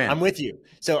 We're in. I'm with you.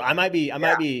 So I might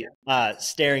be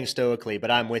staring stoically,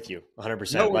 but I'm with you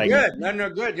 100%. No, we're good. No,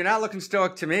 good. You're not looking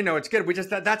stoic to me. No, it's good. We just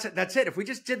that's it. If we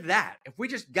just did that, if we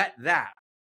just got that,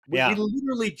 we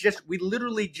literally just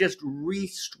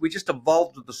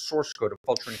evolved with the source code of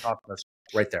culture and cosmos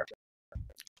right there.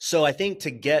 So I think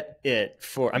to get it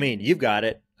you've got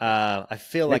it. I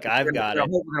feel like I've got it.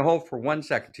 We're going to hold for 1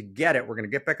 second. To get it, we're going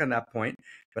to get back on that point.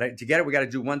 But to get it, we got to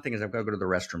do one thing. Is I've got to go to the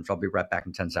restroom. So I'll be right back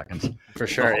in 10 seconds. For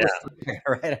sure. Yeah.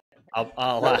 All right.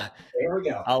 There we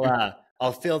go.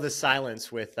 I'll fill the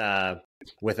silence with a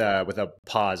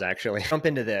pause. Actually, jump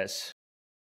into this.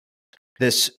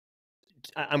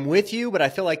 I'm with you, but I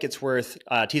feel like it's worth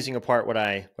teasing apart what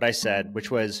I said,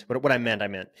 which was what I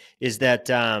meant is that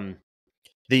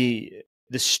the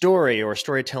story or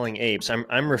storytelling apes,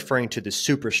 I'm referring to the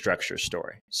superstructure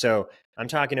story. So I'm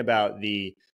talking about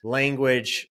the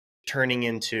language turning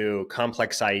into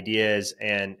complex ideas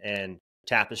and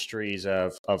tapestries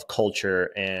of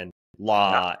culture and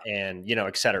law and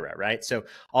et cetera, right? So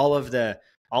all of the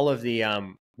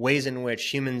ways in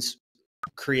which humans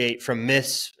create from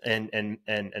myths and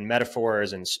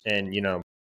metaphors and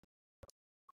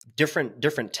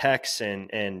different texts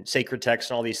and sacred texts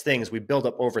and all these things, we build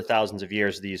up over thousands of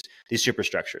years these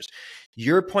superstructures.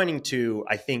 You're pointing to,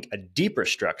 I think, a deeper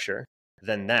structure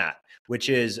than that, which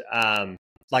is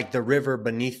like the river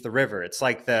beneath the river. It's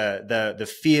like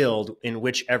the field in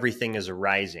which everything is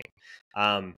arising.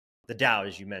 The Tao,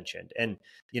 as you mentioned, and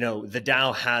the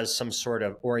Tao has some sort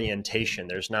of orientation.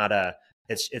 There's not a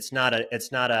it's not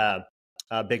a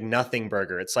big nothing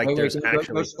burger. It's like there's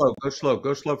actually go slow for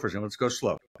a second. Let's go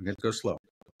slow. Let's go slow.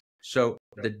 So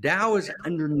the Tao is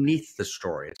underneath the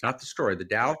story. It's not the story. The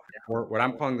Tao, or what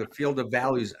I'm calling the field of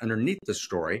values, underneath the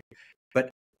story.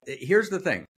 But here's the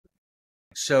thing.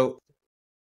 So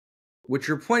what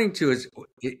you're pointing to is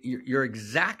you're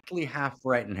exactly half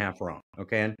right and half wrong.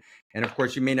 Okay. And of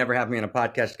course, you may never have me on a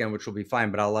podcast again, which will be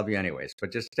fine, but I'll love you anyways.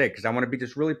 But just stay, because I want to be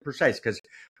just really precise, because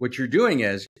what you're doing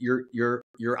is you're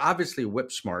obviously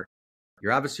whip smart,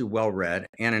 you're obviously well read,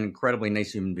 and an incredibly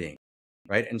nice human being,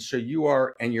 right? And so you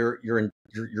are, and you're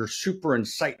super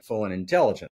insightful and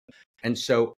intelligent. And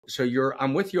so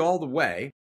I'm with you all the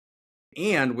way,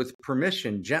 and with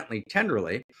permission, gently,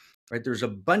 tenderly, right? There's a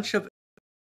bunch of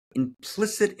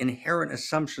implicit, inherent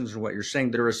assumptions in what you're saying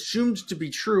that are assumed to be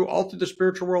true all through the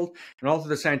spiritual world and all through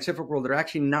the scientific world that are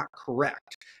actually not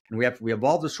correct. And we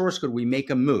evolve the source code, we make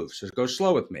a move. So go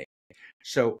slow with me.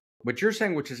 So what you're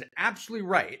saying, which is absolutely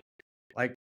right,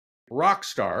 like rock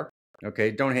star,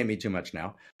 okay, don't hate me too much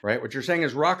now, right? What you're saying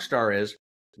is rock star is,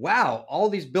 wow, all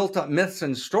these built up myths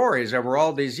and stories over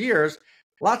all these years,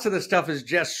 lots of the stuff is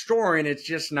just story and it's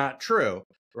just not true.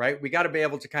 Right? We got to be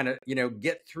able to kind of,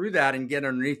 get through that and get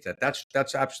underneath it.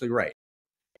 That's absolutely right.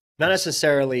 Not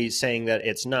necessarily saying that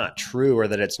it's not true or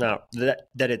that it's not, that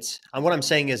it's, what I'm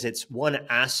saying is it's one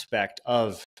aspect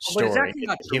of story. But it's actually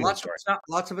not true.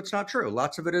 Lots of it's not true.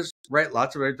 Lots of it is right.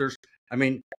 Lots of it, there's I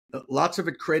mean, lots of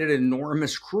it created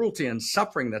enormous cruelty and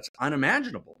suffering that's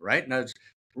unimaginable, right? Now,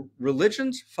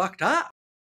 religion's fucked up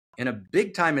in a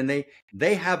big time, and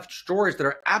they have stories that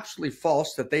are absolutely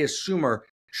false that they assume are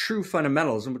true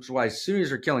fundamentalism, which is why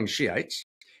Sunnis are killing Shiites.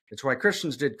 It's why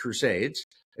Christians did crusades.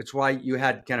 It's why you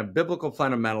had kind of biblical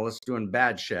fundamentalists doing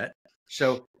bad shit.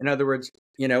 So, in other words,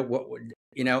 and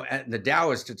the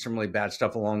Taoists did some really bad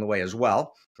stuff along the way as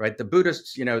well, right? The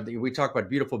Buddhists, we talk about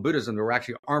beautiful Buddhism. There were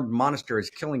actually armed monasteries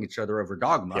killing each other over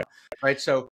dogma, yeah. Right?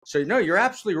 So no, you're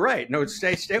absolutely right. No,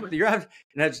 stay with you.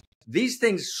 These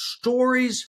things,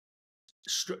 stories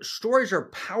are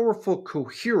powerful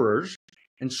coherers,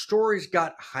 and stories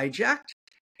got hijacked,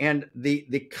 and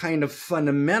the kind of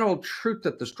fundamental truth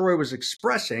that the story was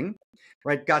expressing,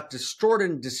 right, got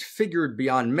distorted and disfigured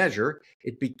beyond measure.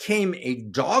 It became a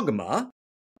dogma,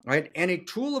 right, and a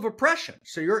tool of oppression.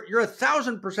 So you're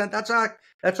 1,000%.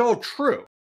 That's all true.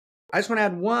 I just want to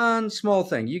add one small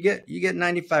thing. You get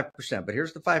 95%, but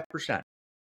here's the 5%.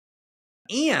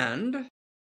 And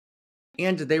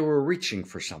they were reaching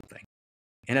for something.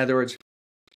 In other words,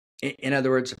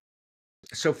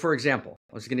 so for example,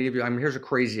 I was going to give you, here's a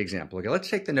crazy example. Okay, let's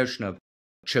take the notion of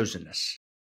chosenness.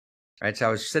 Right. So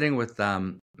I was sitting with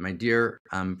my dear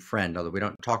friend, although we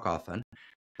don't talk often,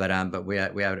 but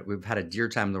we've had a dear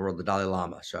time in the world, the Dalai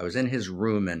Lama. So I was in his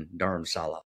room in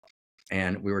Dharamsala,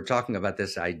 and we were talking about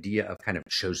this idea of kind of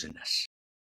chosenness,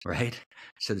 right?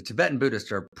 So the Tibetan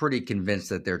Buddhists are pretty convinced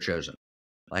that they're chosen.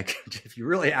 Like, if you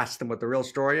really ask them what the real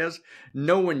story is,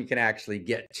 no one can actually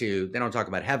get to, they don't talk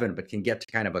about heaven, but can get to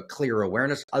kind of a clear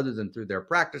awareness other than through their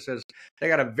practices. They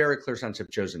got a very clear sense of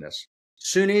chosenness.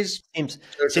 Sunnis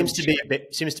seems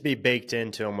to be baked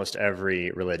into almost every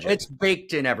religion. It's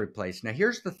baked in every place. Now,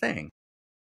 here's the thing,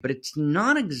 but it's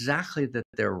not exactly that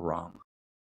they're wrong.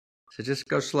 So just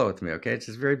go slow with me, okay? It's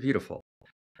just very beautiful,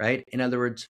 right? In other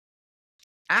words,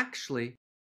 actually,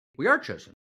 we are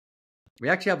chosen. We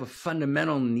actually have a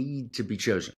fundamental need to be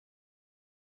chosen,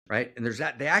 right? And there's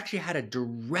that. They actually had a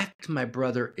direct, my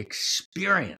brother,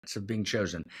 experience of being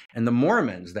chosen. And the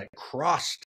Mormons that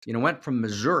crossed, went from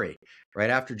Missouri right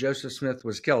after Joseph Smith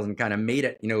was killed and kind of made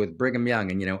it, with Brigham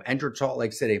Young and, entered Salt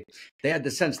Lake City. They had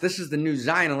the sense, this is the new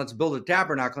Zion and let's build a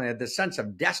tabernacle. And they had the sense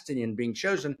of destiny and being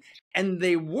chosen. And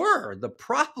they were. The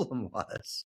problem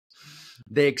was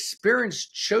they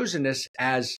experienced chosenness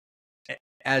as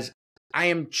I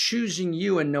am choosing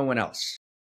you and no one else,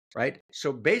 right?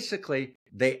 So basically,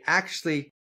 they actually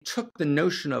took the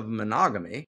notion of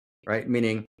monogamy, right?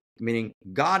 Meaning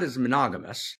God is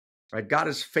monogamous, right? God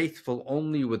is faithful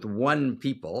only with one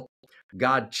people.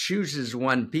 God chooses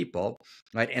one people,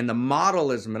 right? And the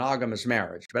model is monogamous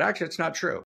marriage. But actually, it's not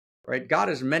true, right? God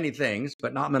is many things,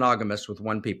 but not monogamous with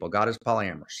one people. God is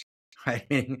polyamorous, right?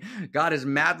 Meaning God is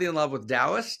madly in love with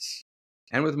Taoists,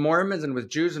 and with Mormons and with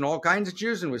Jews and all kinds of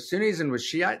Jews and with Sunnis and with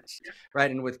Shiites,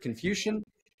 right? And with Confucian,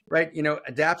 right?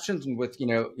 Adaptions and with,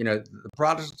 the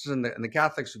Protestants and the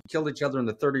Catholics who killed each other in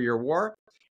the 30-Year War.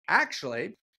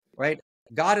 Actually, right?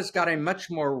 God has got a much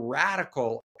more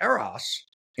radical Eros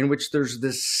in which there's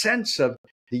this sense of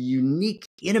the unique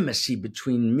intimacy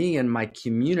between me and my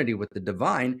community with the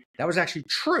divine. That was actually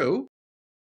true,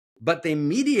 but they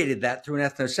mediated that through an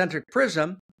ethnocentric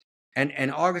prism.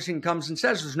 And Augustine comes and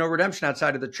says there's no redemption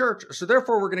outside of the church, so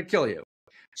therefore we're going to kill you.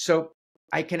 So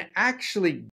I can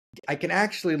actually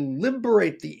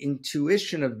liberate the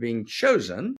intuition of being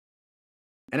chosen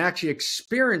and actually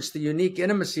experience the unique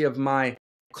intimacy of my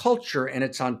culture and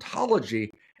its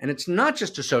ontology. And it's not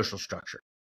just a social structure.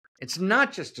 It's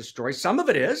not just a story. Some of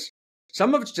it is.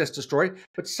 Some of it's just a story,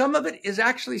 but some of it is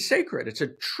actually sacred. It's a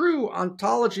true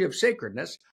ontology of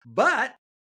sacredness, but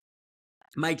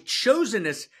my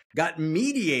chosenness got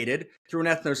mediated through an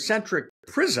ethnocentric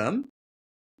prism,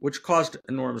 which caused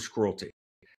enormous cruelty.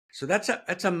 So that's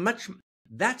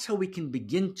how we can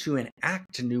begin to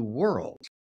enact a new world.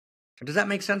 Does that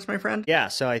make sense, my friend? Yeah.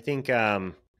 So I think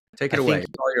take it away.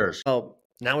 It's all yours. Well,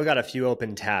 now we got a few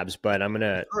open tabs, but I'm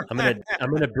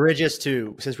gonna bridge us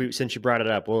to, since you brought it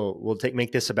up, we'll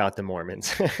make this about the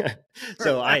Mormons.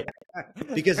 So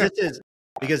because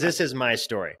this is my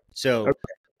story. So.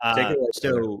 Okay.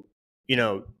 So,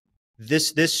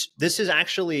 this is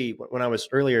actually, when I was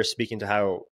earlier speaking to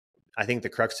how I think the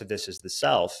crux of this is the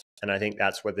self. And I think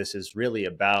that's what this is really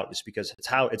about, is because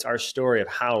it's our story of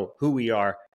who we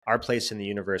are, our place in the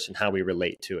universe, and how we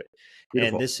relate to it.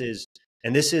 Beautiful.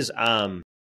 And this is,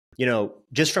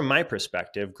 just from my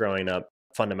perspective, growing up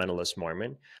fundamentalist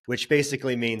Mormon, which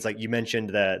basically means, like you mentioned,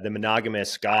 the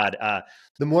monogamous God.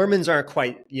 The Mormons aren't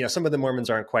quite, some of the Mormons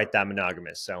aren't quite that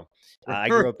monogamous. So I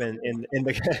grew up in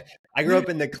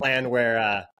the clan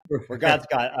where where God's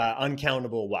got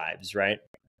uncountable wives, right?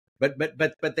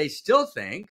 But they still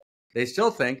think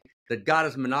that God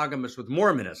is monogamous with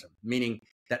Mormonism, meaning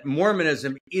that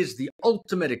Mormonism is the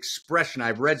ultimate expression.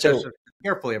 I've read this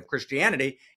carefully of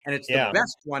Christianity, and it's the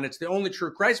best one. It's the only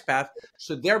true Christ path.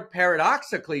 So they're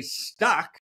paradoxically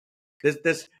stuck.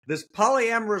 This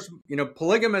polyamorous,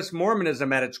 polygamous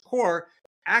Mormonism at its core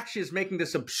actually is making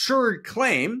this absurd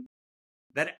claim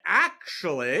that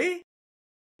actually,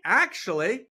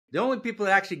 the only people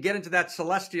that actually get into that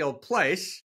celestial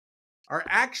place are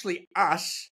actually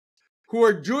us, who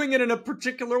are doing it in a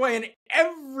particular way, and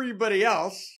everybody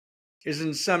else is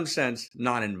in some sense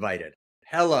not invited.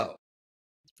 Hello.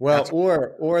 Well,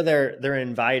 or they're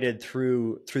invited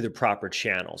through the proper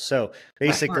channels. So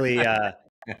basically,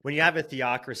 when you have a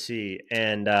theocracy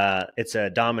and it's a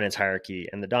dominance hierarchy,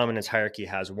 and the dominance hierarchy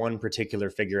has one particular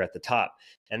figure at the top,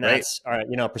 and that's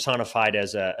personified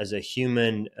as a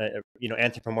human,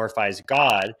 anthropomorphized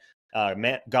God,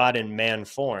 God in man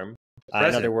form.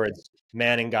 In other words,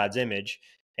 man in God's image.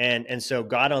 And so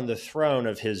God on the throne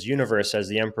of his universe as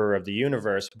the emperor of the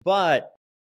universe, but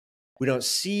we don't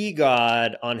see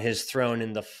God on his throne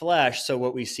in the flesh. So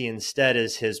what we see instead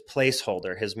is his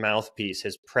placeholder, his mouthpiece,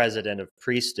 his president of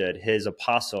priesthood, his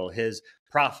apostle, his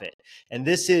prophet. And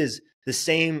this is the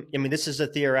same. I mean, this is a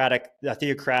theocratic,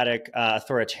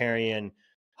 authoritarian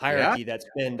hierarchy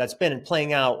that's been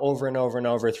playing out over and over and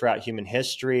over throughout human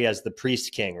history as the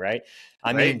priest king, right?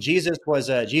 I mean, Jesus was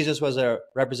a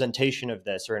representation of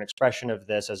this, or an expression of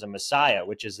this, as a Messiah,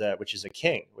 which is a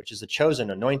king, which is a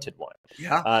chosen, anointed one.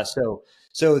 So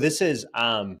this is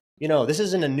this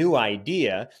isn't a new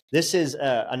idea. This is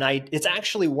it's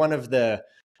actually one of the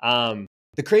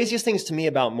craziest things to me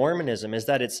about Mormonism is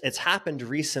that it's happened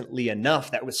recently enough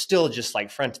that was still just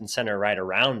like front and center right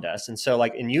around us. And so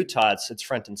like in Utah, it's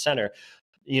front and center.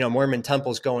 Mormon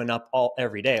temples going up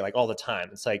every day, like all the time.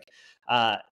 It's like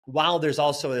while there's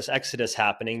also this exodus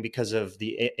happening because of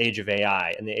the age of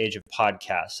AI and the age of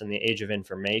podcasts and the age of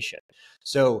information.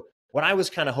 So what I was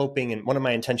kind of hoping, and one of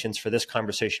my intentions for this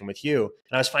conversation with you,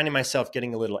 and I was finding myself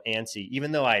getting a little antsy,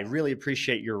 even though I really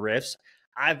appreciate your riffs.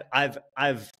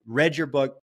 I've read your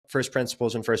book, First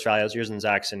Principles and First Values, yours and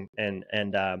Zach's and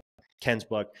Ken's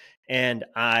book, and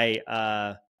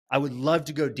I would love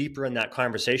to go deeper in that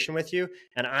conversation with you.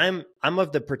 And I'm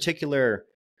of the particular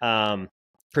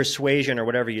persuasion, or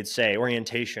whatever you'd say,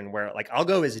 orientation, where like I'll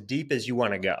go as deep as you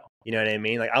want to go. You know what I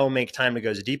mean? Like I will make time to go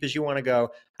as deep as you want to go,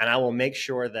 and I will make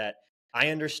sure that I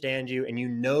understand you and you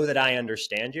know that I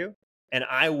understand you. And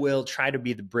I will try to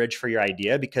be the bridge for your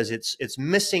idea, because it's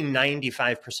missing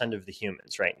 95% of the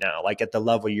humans right now, like at the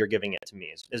level you're giving it to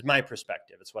me is my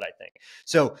perspective. It's what I think.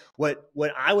 So what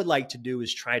I would like to do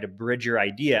is try to bridge your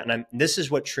idea. And this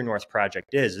is what True North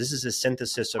Project is. This is a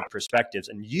synthesis of perspectives.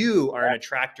 And you are an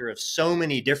attractor of so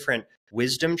many different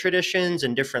wisdom traditions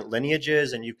and different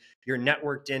lineages, and you're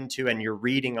networked into, and you're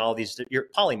reading all these, you're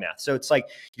polymath. So it's like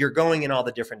you're going in all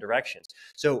the different directions.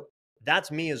 So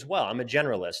that's me as well. I'm a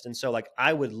generalist. And so like,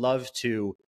 I would love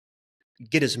to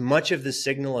get as much of the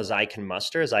signal as I can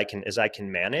muster, as I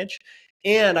can manage.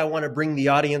 And I want to bring the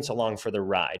audience along for the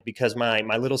ride, because my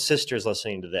little sister's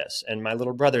listening to this, and my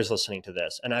little brother's listening to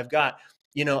this. And I've got,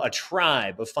 a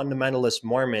tribe of fundamentalist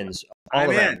Mormons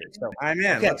all around me. So, I'm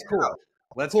in. Okay, Let's cool. go.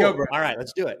 Let's go, bro. All right,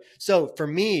 let's do it. So for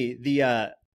me,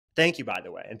 thank you, by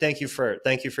the way. And thank you for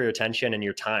your attention and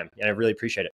your time. And I really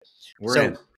appreciate it.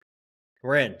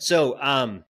 We're in.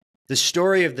 So the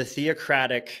story of the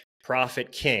theocratic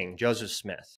prophet king, Joseph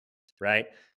Smith, right,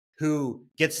 who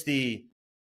gets the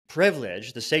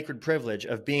sacred privilege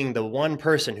of being the one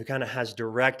person who kind of has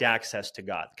direct access to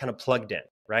God, kind of plugged in,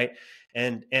 right?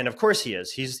 And of course he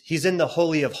is. He's in the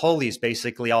Holy of Holies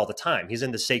basically all the time. He's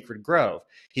in the sacred grove.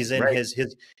 He's in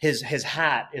his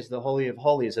hat is the Holy of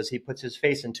Holies, as he puts his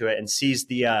face into it and sees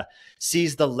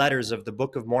the letters of the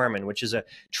Book of Mormon, which is a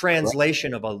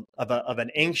translation of a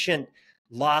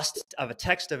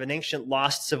text of an ancient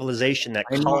lost civilization that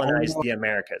colonized the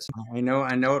Americas. I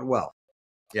know it well.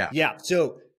 Yeah. Yeah.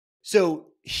 So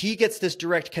he gets this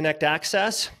direct connect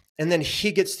access, and then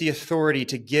he gets the authority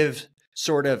to give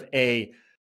sort of the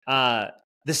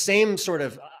same sort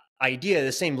of idea,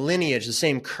 the same lineage, the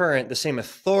same current, the same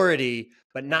authority,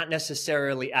 but not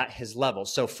necessarily at his level.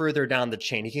 So further down the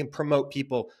chain, he can promote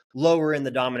people lower in the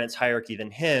dominance hierarchy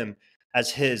than him as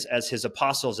his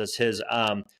apostles, as his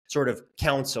sort of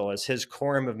council, as his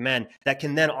quorum of men that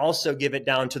can then also give it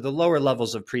down to the lower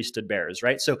levels of priesthood bearers,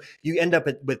 right? So you end up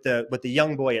with the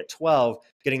young boy at 12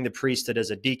 getting the priesthood as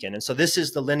a deacon. And so this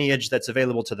is the lineage that's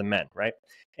available to the men, right?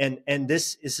 And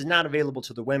this is not available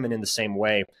to the women in the same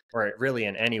way, or really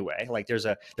in any way. Like there's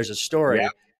a story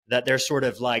that they're sort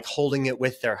of like holding it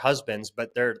with their husbands, but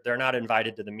they're not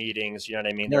invited to the meetings. You know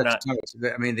what I mean? No, They're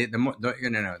not. I mean,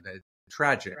 the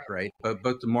tragic, right? But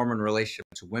both the Mormon relationship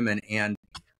to women and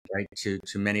right to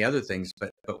many other things.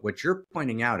 But what you're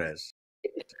pointing out is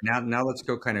now let's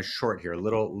go kind of short here,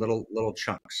 little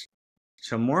chunks.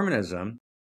 So Mormonism,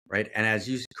 right, and as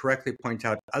you correctly point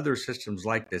out, other systems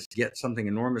like this get something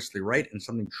enormously right and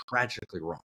something tragically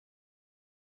wrong,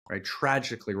 right?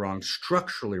 Tragically wrong,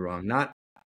 structurally wrong, not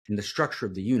in the structure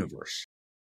of the universe,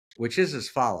 which is as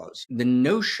follows. The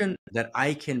notion that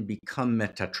I can become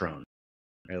Metatron,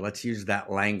 right? Let's use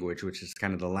that language, which is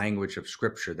kind of the language of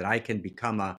scripture, that I can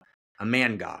become a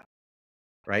man God,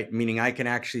 right? Meaning I can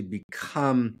actually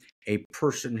become a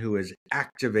person who is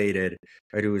activated,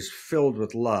 right? Who is filled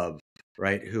with love,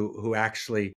 right? Who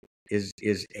actually is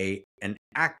an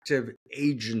active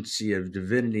agency of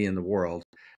divinity in the world.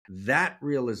 That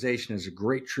realization is a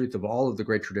great truth of all of the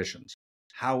great traditions.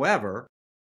 However,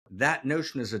 that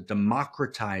notion is a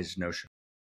democratized notion,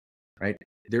 right?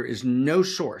 There is no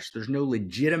source, there's no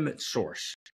legitimate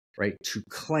source, right, to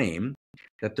claim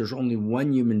that there's only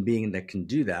one human being that can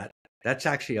do that. That's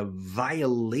actually a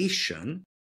violation,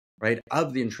 right,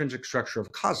 of the intrinsic structure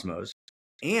of cosmos.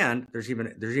 And there's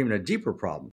even a deeper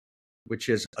problem, which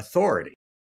is authority,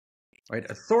 right?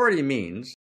 Authority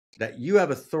means that you have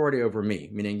authority over me,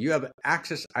 meaning you have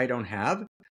access I don't have,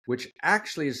 which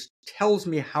actually tells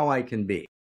me how I can be.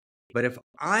 But if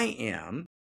I am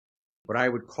what I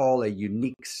would call a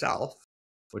unique self,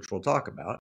 which we'll talk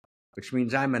about, which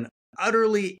means I'm an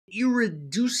utterly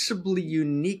irreducibly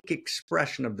unique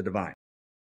expression of the divine,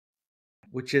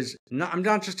 which is not, I'm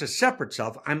not just a separate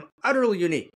self, I'm utterly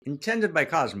unique, intended by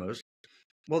cosmos.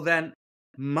 Well, then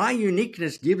my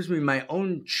uniqueness gives me my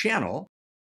own channel.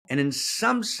 And in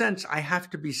some sense, I have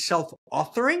to be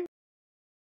self-authoring.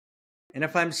 And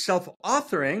if I'm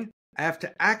self-authoring, I have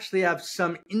to actually have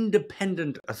some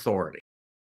independent authority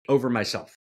over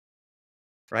myself,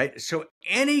 right? So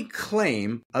any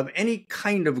claim of any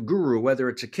kind of guru, whether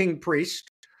it's a king priest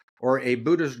or a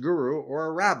Buddhist guru or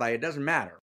a rabbi, it doesn't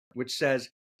matter, which says,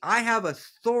 I have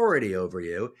authority over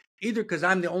you, either because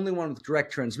I'm the only one with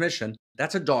direct transmission,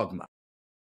 that's a dogma.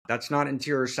 That's not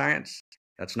interior science.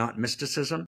 That's not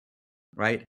mysticism,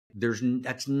 right?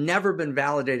 That's never been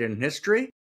validated in history.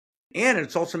 And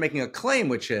it's also making a claim,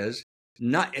 which is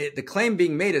not, the claim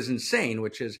being made is insane,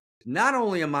 which is not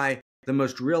only am I the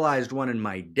most realized one in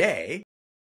my day,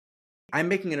 I'm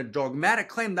making a dogmatic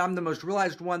claim that I'm the most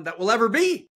realized one that will ever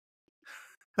be.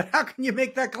 But how can you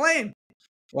make that claim,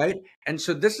 right? And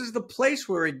so this is the place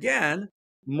where, again,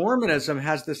 Mormonism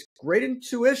has this great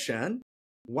intuition.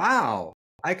 Wow,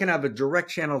 I can have a direct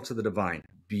channel to the divine.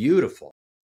 Beautiful.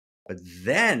 But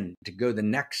then to go the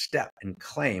next step and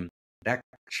claim that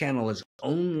channel is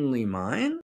only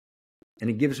mine and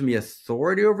it gives me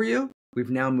authority over you, we've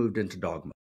now moved into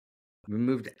dogma. We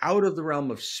moved out of the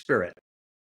realm of spirit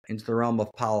into the realm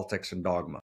of politics and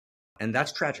dogma. And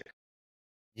that's tragic.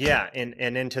 Yeah,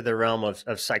 and into the realm of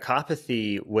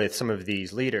psychopathy with some of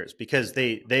these leaders, because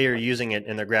they are using it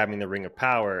and they're grabbing the ring of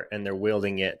power and they're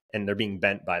wielding it and they're being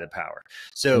bent by the power.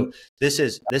 So this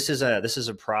is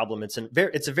a problem. It's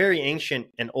a very ancient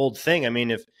and old thing. I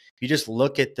mean, if you just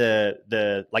look at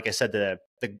the like I said,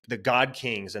 the god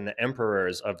kings and the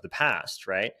emperors of the past,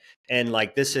 right? And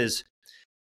like this is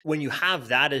when you have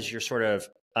that as your sort of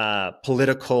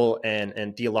political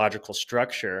and theological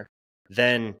structure,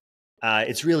 then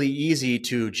it's really easy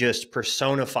to just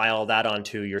personify all that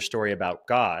onto your story about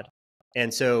God.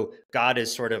 And so God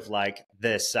is sort of like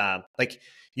this, like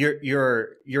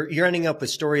you're ending up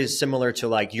with stories similar to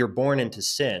like you're born into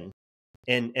sin.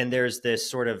 And there's this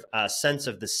sort of sense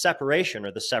of the separation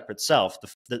or the separate self,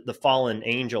 the fallen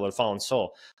angel or fallen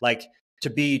soul, like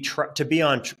to be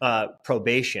on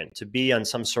probation, to be on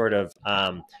some sort of,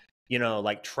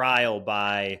 like trial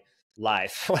by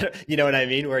life. You know what I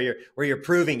mean? Where you're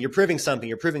proving something,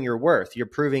 you're proving your worth, you're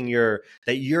proving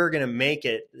that you're going to make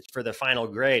it for the final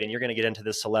grade and you're going to get into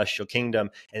the celestial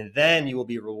kingdom. And then you will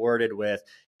be rewarded with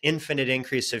infinite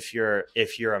increase. If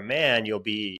you're a man, you'll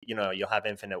have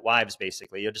infinite wives,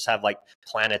 basically. You'll just have like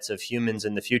planets of humans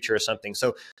in the future or something.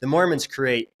 So the Mormons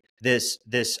create this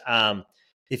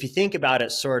if you think about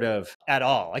it sort of at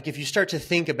all, like if you start to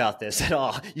think about this at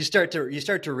all, you start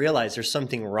to realize there's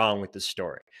something wrong with the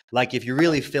story. Like if you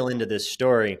really fill into this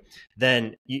story,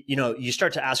 then you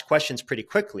start to ask questions pretty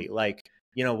quickly. Like,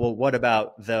 well, what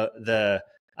about the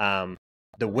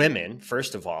women,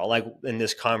 first of all, like in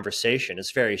this conversation?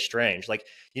 It's very strange. Like,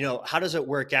 how does it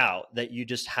work out that you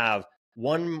just have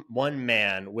one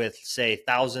man with, say,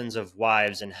 thousands of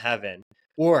wives in heaven,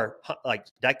 or like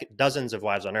dozens of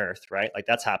wives on earth, right? Like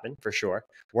that's happened for sure.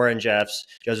 Warren Jeffs,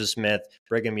 Joseph Smith,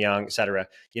 Brigham Young, et cetera.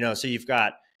 So you've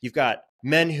got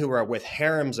men who are with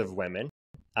harems of women.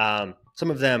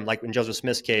 Some of them, like in Joseph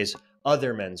Smith's case,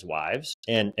 other men's wives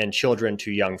and children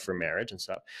too young for marriage and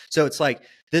stuff. So it's like,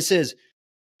 this is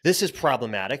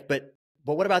problematic, but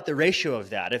what about the ratio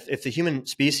of that? If the human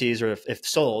species, or if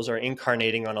souls are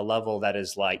incarnating on a level that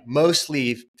is like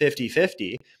mostly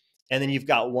 50-50, and then you've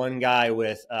got one guy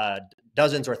with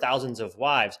dozens or thousands of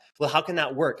wives, well, how can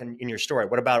that work in your story?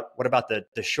 What about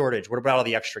the shortage? What about all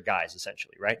the extra guys,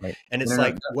 essentially, right? And it's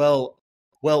like, well,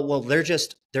 they're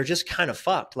just kind of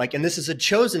fucked. Like, and this is a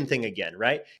chosen thing again,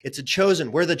 right? It's a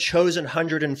chosen. We're the chosen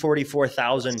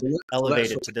 144,000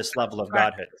 elevated to this level of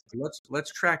godhood.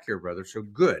 Let's track here, brother. So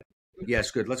good.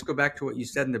 Yes, good. Let's go back to what you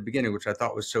said in the beginning, which I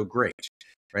thought was so great,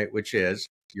 right? Which is,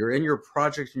 you're in your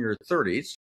project in your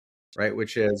 30s, right?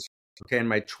 Which is, okay, in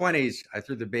my 20s, I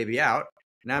threw the baby out.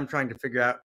 Now I'm trying to figure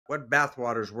out what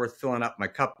bathwater is worth filling up my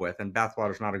cup with. And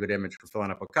bathwater is not a good image for filling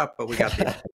up a cup, but we got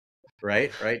the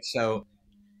right. So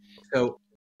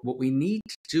what we need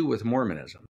to do with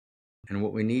Mormonism, and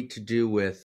what we need to do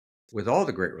with all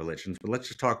the great religions, but let's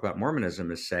just talk about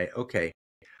Mormonism, is say, okay,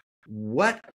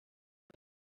 what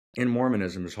in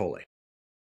Mormonism is holy?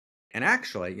 And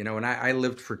actually, and I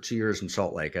lived for 2 years in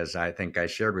Salt Lake, as I think I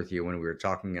shared with you when we were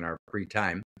talking in our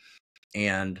pre-time.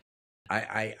 And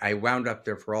I wound up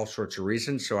there for all sorts of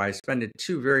reasons. So I spent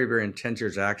 2 very, very intense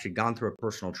years. I actually gone through a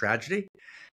personal tragedy.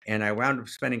 And I wound up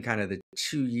spending kind of the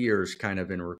 2 years kind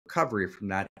of in recovery from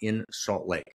that in Salt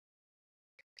Lake.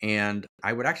 And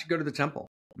I would actually go to the temple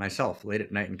myself late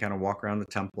at night and kind of walk around the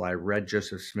temple. I read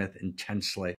Joseph Smith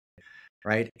intensely,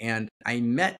 right? And I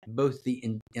met both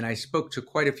and I spoke to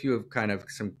quite a few of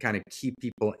some kind of key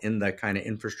people in the kind of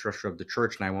infrastructure of the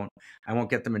church. And I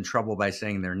won't get them in trouble by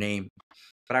saying their name.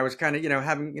 But I was kind of,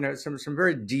 having, some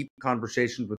very deep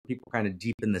conversations with people kind of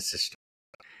deep in the system.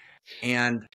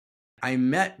 And I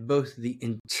met both the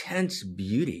intense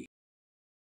beauty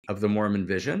of the Mormon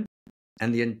vision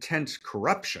and the intense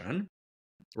corruption,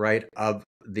 right, of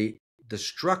the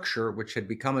structure, which had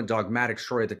become a dogmatic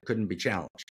story that couldn't be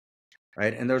challenged,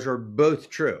 right? And those are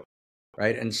both true,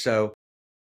 right? And so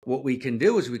what we can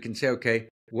do is we can say, okay,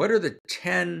 what are the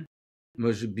 10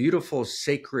 most beautiful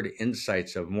sacred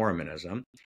insights of Mormonism?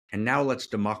 And now let's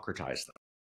democratize them,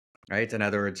 right? In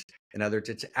other words,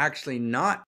 it's actually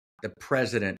not the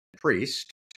president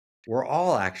priest. We're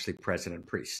all actually president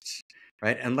priests,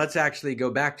 right? And let's actually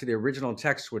go back to the original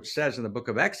text, which says in the book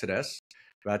of Exodus,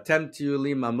 you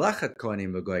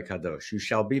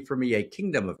shall be for me a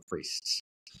kingdom of priests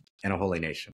and a holy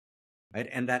nation, right?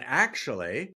 And that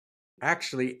actually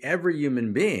every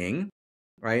human being,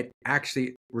 right,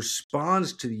 actually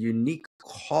responds to the unique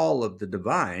call of the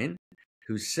divine,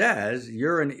 who says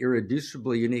you're an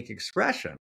irreducibly unique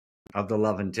expression of the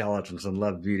love, intelligence, and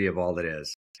love beauty of all that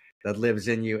is, that lives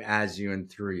in you, as you,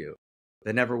 and through you,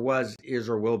 that never was, is,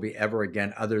 or will be ever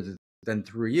again other than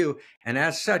through you. And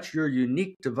as such, your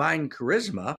unique divine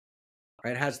charisma,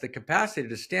 right, has the capacity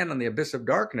to stand on the abyss of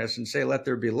darkness and say, let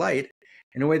there be light,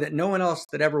 in a way that no one else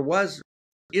that ever was,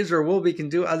 is, or will be can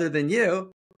do other than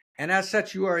you. And as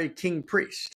such, you are a king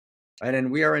priest, right? And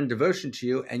we are in devotion to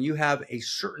you, and you have a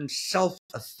certain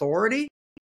self-authority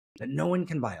that no one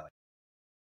can violate.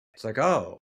 It's like,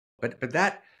 oh, but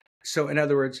that, so in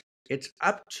other words, it's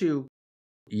up to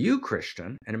you,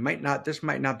 Christian, and this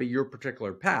might not be your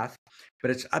particular path,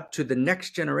 but it's up to the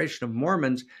next generation of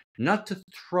Mormons not to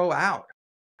throw out,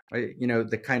 right,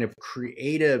 the kind of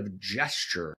creative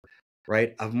gesture,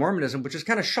 right, of Mormonism, which is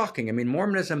kind of shocking. I mean,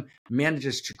 Mormonism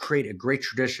manages to create a great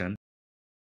tradition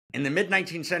in the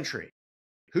mid-19th century.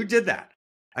 Who did that?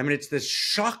 I mean, it's this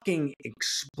shocking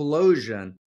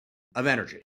explosion of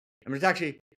energy. I mean, it's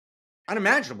actually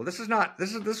unimaginable. This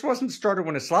wasn't started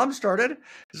when Islam started.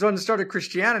 This wasn't started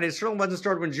Christianity. It certainly wasn't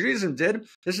started when Judaism did.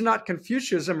 This is not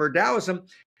Confucianism or Taoism.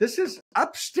 This is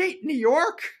upstate New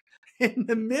York in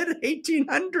the mid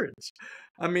 1800s.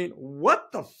 I mean,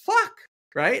 what the fuck,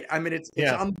 right? I mean, it's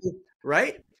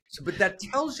right. So, but that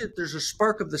tells you that there's a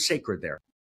spark of the sacred there.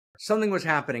 Something was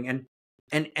happening,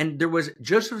 and there was,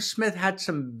 Joseph Smith had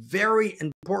some very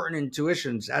important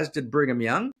intuitions, as did Brigham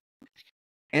Young,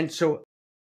 and so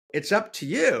it's up to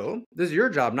you. This is your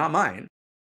job, not mine,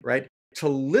 right? To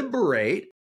liberate,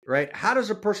 right? How does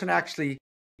a person actually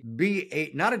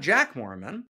be not a Jack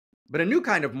Mormon, but a new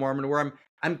kind of Mormon, where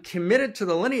I'm committed to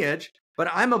the lineage, but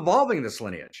I'm evolving this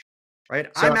lineage, right?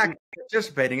 So I'm actually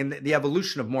participating in the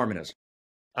evolution of Mormonism.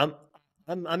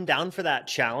 I'm down for that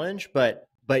challenge, but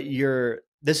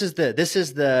this is the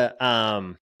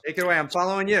take it away. I'm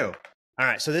following you. All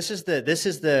right. So this is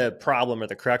the problem, or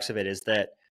the crux of it, is that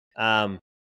I'm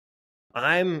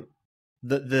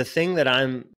the thing that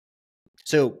I'm.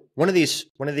 So one of these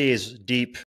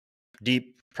deep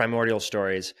primordial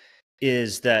stories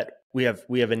is that we have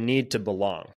a need to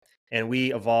belong, and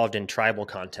we evolved in tribal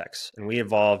contexts, and we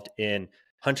evolved in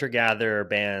hunter-gatherer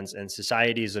bands and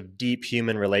societies of deep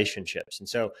human relationships. And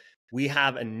so we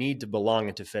have a need to belong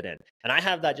and to fit in. And I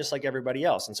have that just like everybody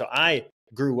else. And so I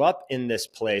grew up in this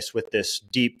place with this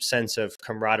deep sense of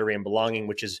camaraderie and belonging,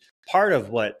 which is part of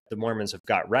what the Mormons have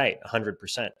got right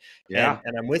 100%. Yeah.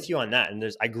 And I'm with you on that. And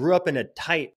I grew up in a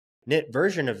tight knit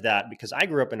version of that because I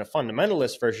grew up in a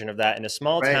fundamentalist version of that in a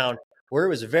small town where it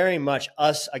was very much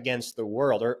us against the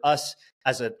world, or us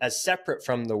as separate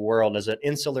from the world, as an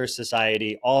insular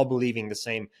society, all believing the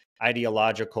same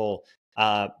ideological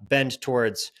bend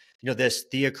towards, this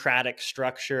theocratic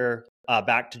structure,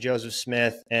 back to Joseph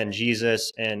Smith and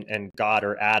Jesus and God,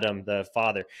 or Adam, the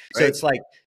Father. So it's like,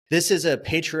 this is a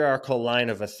patriarchal line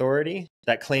of authority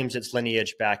that claims its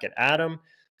lineage back at Adam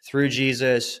through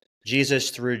Jesus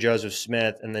through Joseph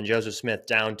Smith, and then Joseph Smith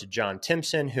down to John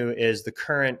Timpson, who is the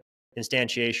current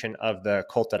instantiation of the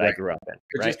cult that I grew up in.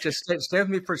 Right? Just stay with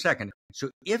me for a second. So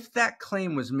if that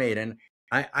claim was made, and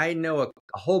I know a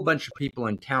whole bunch of people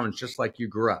in towns just like you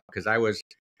grew up, because I was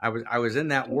in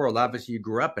that world. Obviously, you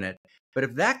grew up in it. But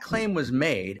if that claim was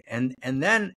made, and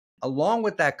then along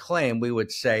with that claim, we would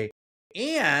say,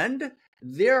 and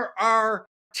there are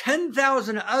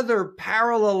 10,000 other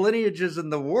parallel lineages in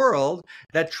the world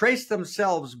that trace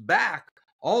themselves back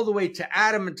all the way to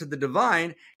Adam and to the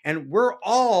divine, and we're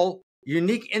all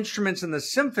unique instruments in the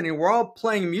symphony. We're all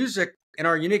playing music in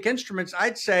our unique instruments.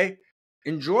 I'd say,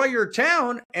 enjoy your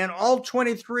town, and all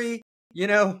 23,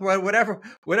 whatever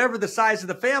the size of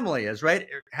the family is, right?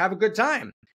 Have a good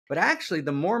time. But actually,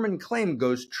 the Mormon claim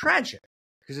goes tragic,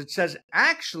 because it says,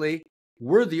 actually,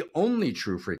 we're the only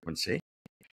true frequency,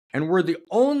 and we're the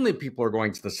only people who are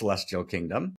going to the celestial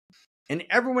kingdom, and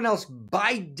everyone else,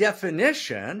 by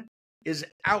definition, is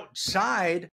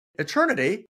outside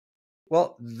eternity.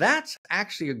 Well, that's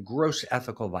actually a gross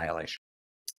ethical violation.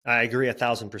 I agree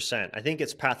 1,000%. I think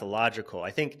it's pathological. I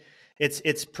think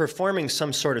it's performing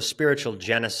some sort of spiritual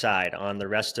genocide on the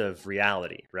rest of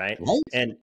reality, right?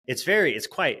 And it's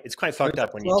quite fucked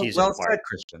up when you tease it apart. Well said,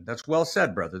 Christian. That's well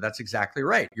said, brother. That's exactly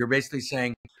right. You're basically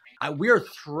saying we are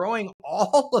throwing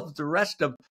all of the rest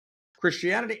of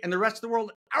Christianity and the rest of the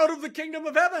world out of the kingdom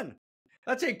of heaven.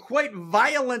 That's a quite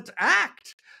violent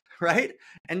act, right?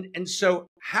 And so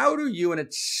how do you, and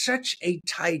it's such a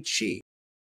Tai Chi,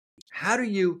 how do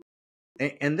you,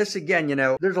 and this again,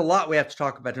 there's a lot we have to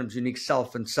talk about in terms of unique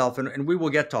self, and we will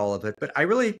get to all of it. But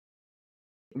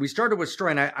we started with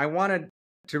story, and I wanted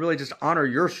to really just honor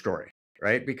your story,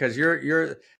 right? Because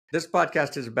this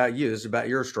podcast is about you. This is about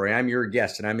your story. I'm your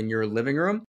guest, and I'm in your living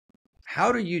room.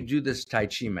 How do you do this Tai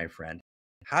Chi, my friend?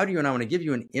 How do you, and I want to give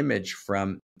you an image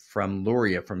from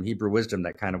Luria, from Hebrew wisdom,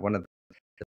 that kind of one of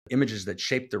the images that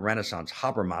shaped the Renaissance.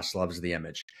 Habermas loves the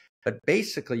image. But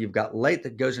basically, you've got light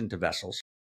that goes into vessels.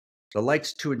 The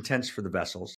light's too intense for the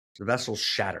vessels. The vessels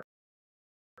shatter.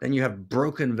 Then you have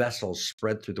broken vessels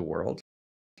spread through the world.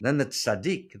 Then the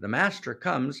tzaddik, the master,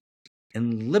 comes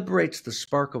and liberates the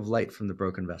spark of light from the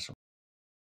broken vessel.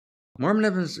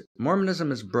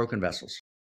 Mormonism is broken vessels.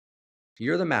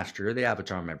 You're the master. You're the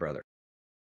avatar, my brother.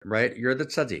 Right? You're the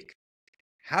tzaddik.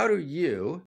 How do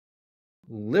you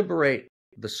liberate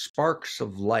the sparks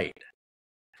of light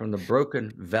from the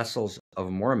broken vessels of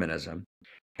Mormonism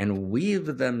and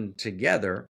weave them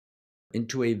together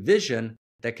into a vision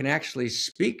that can actually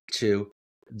speak to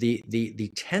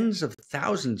the tens of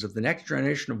thousands of the next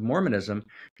generation of Mormonism,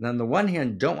 and on the one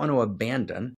hand, don't want to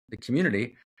abandon the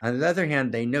community. On the other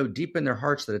hand, they know deep in their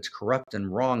hearts that it's corrupt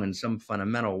and wrong in some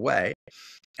fundamental way,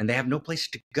 and they have no place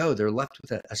to go. They're left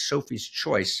with a Sophie's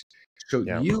choice. So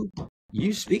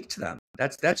you speak to them.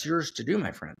 That's yours to do,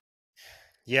 my friend.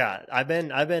 Yeah, I've been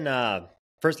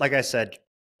first, like I said,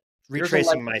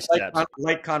 retracing my steps.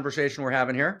 Light conversation we're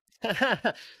having here.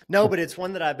 No, but it's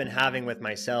one that I've been having with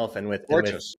myself and with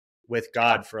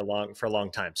God for a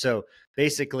long time. So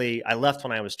basically, I left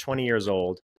when I was 20 years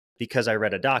old because I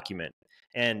read a document,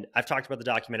 and I've talked about the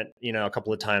document, a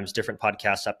couple of times, different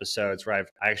podcast episodes where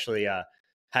I actually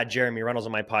had Jeremy Reynolds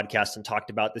on my podcast and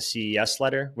talked about the CES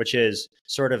letter, which is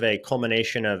sort of a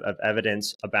culmination of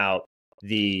evidence about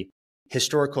the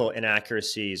historical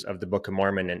inaccuracies of the Book of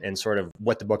Mormon and sort of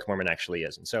what the Book of Mormon actually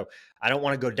is. And so I don't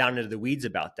want to go down into the weeds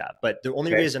about that. But the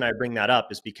only reason I bring that up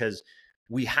is because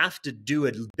we have to do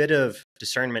a bit of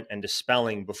discernment and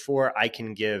dispelling before I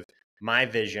can give my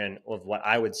vision of what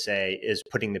I would say is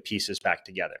putting the pieces back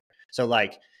together. So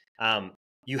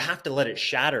you have to let it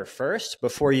shatter first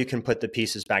before you can put the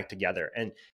pieces back together.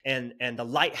 And the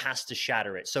light has to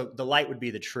shatter it. So the light would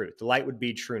be the truth. The light would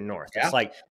be true north. Yeah. It's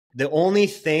like the only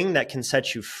thing that can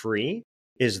set you free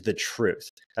is the truth.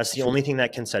 That's the only thing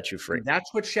that can set you free. And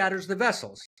that's what shatters the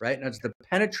vessels, right? And it's the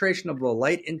penetration of the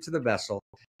light into the vessel.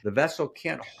 The vessel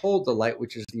can't hold the light,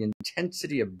 which is the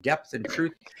intensity of depth and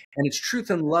truth. And it's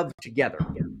truth and love together.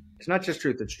 It's not just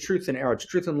truth, it's truth and error. It's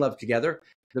truth and love together.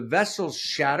 The vessels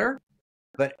shatter,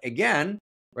 but again,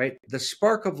 right, the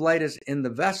spark of light is in the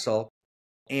vessel.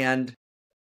 And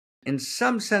in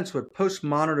some sense, what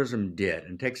postmodernism did,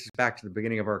 and takes us back to the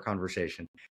beginning of our conversation,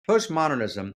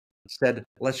 postmodernism said,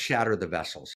 let's shatter the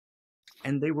vessels.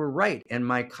 And they were right. And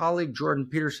my colleague Jordan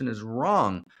Peterson is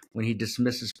wrong when he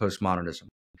dismisses postmodernism,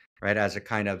 right, as a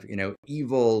kind of,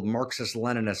 evil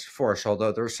Marxist-Leninist force,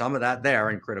 although there's some of that there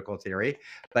in critical theory.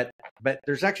 But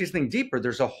there's actually something deeper.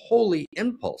 There's a holy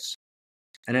impulse,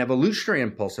 an evolutionary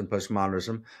impulse in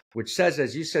postmodernism, which says,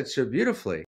 as you said so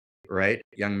beautifully, right,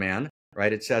 young man,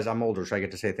 right? It says, I'm older, so I get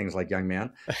to say things like young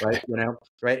man, right?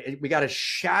 Right? We got to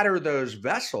shatter those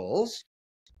vessels,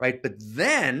 right? But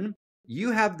then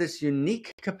you have this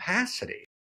unique capacity.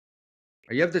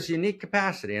 You have this unique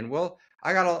capacity, and we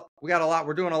got a lot.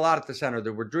 We're doing a lot at the center.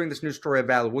 That we're doing this new story of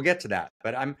value. We'll get to that,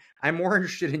 but I'm more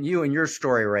interested in you and your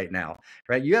story right now,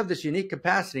 right? You have this unique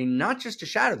capacity, not just to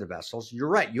shatter the vessels. You're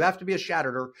right. You have to be a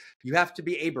shatterer. You have to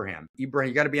be Abraham. You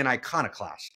got to be an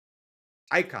iconoclast.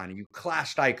 Icon. You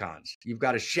classed icons. You've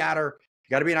got to shatter.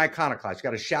 You got to be an iconoclast. You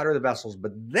got to shatter the vessels,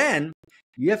 but then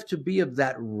you have to be of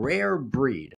that rare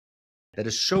breed that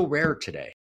is so rare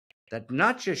today, that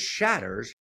not just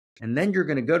shatters, and then you're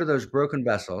going to go to those broken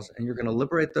vessels and you're going to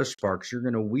liberate those sparks. You're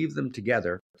going to weave them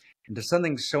together into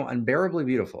something so unbearably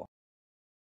beautiful,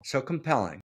 so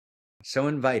compelling, so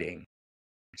inviting,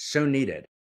 so needed,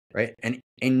 right? And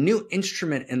a new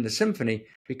instrument in the symphony,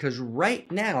 because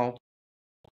right now,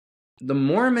 the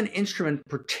Mormon instrument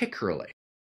particularly,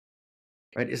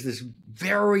 right, is this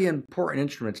very important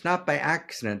instrument. It's not by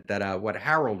accident that what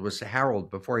Harold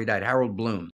before he died, Harold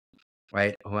Bloom,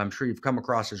 right, who I'm sure you've come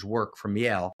across his work from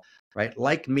Yale, right?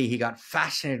 Like me, he got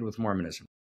fascinated with Mormonism,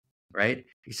 right?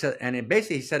 He said,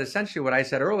 he said essentially what I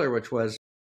said earlier, which was,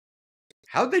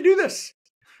 how'd they do this,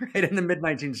 right, in the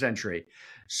mid-19th century?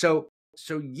 So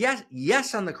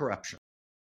yes on the corruption,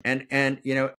 and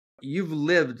you've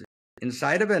lived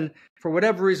inside of it. And for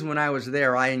whatever reason, when I was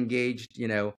there, I engaged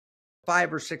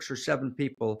 5 or 6 or 7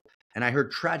 people, and I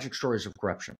heard tragic stories of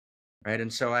corruption, right?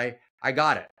 And so I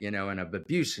got it, and of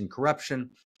abuse and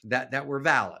corruption that were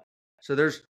valid. So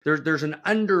there's an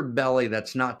underbelly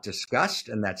that's not discussed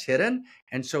and that's hidden.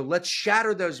 And so let's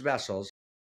shatter those vessels.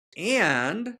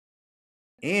 And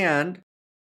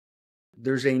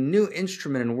there's a new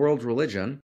instrument in world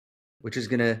religion, which is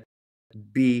going to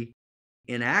be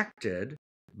enacted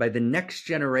by the next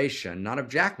generation, not of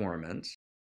Jack Mormons,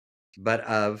 but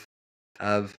of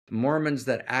Mormons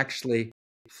that actually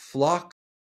flock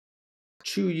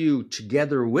to you,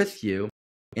 together with you,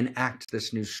 enact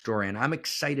this new story. And I'm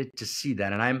excited to see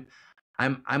that. And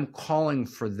I'm calling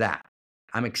for that.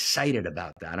 I'm excited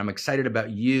about that. I'm excited about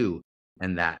you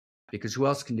and that, because who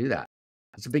else can do that?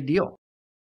 It's a big deal.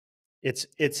 It's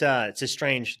a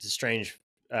strange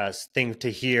thing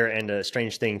to hear, and a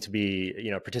strange thing to be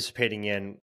participating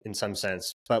in some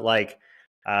sense. But like,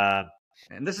 and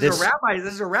this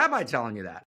is a rabbi telling you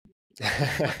that.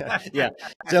 Yeah.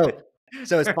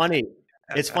 So it's funny.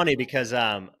 It's funny because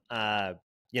I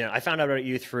found out about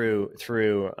you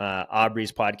through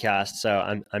Aubrey's podcast.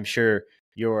 So I'm sure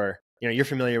you're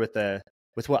familiar with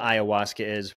what ayahuasca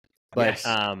is. But yes.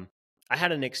 I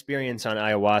had an experience on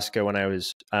ayahuasca when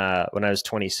I was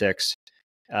 26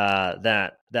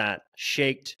 that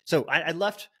shaked. So I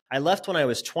left when I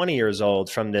was 20 years old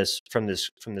from this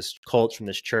cult, from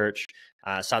this church.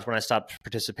 When I stopped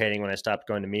participating, when I stopped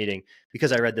going to meeting,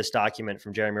 because I read this document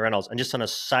from Jeremy Reynolds. And just on a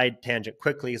side tangent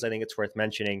quickly, because I think it's worth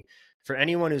mentioning, for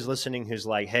anyone who's listening who's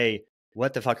like, hey,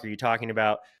 what the fuck are you talking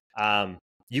about?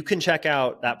 You can check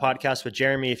out that podcast with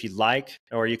Jeremy if you'd like,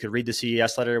 or you could read the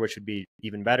CES letter, which would be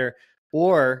even better.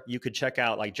 Or you could check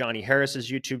out like Johnny Harris's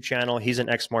YouTube channel. He's an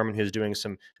ex-Mormon who's doing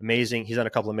he's done a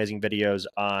couple amazing videos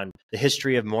on the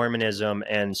history of Mormonism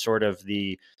and sort of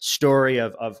the story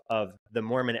of the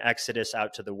Mormon exodus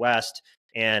out to the West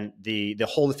and the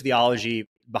whole theology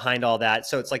behind all that.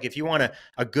 So it's like, if you want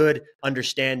a good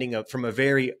understanding of from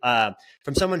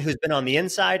someone who's been on the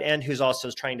inside and who's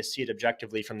also trying to see it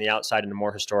objectively from the outside in a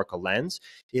more historical lens,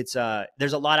 there's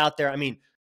a lot out there. I mean,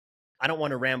 I don't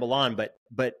want to ramble on, but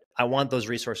I want those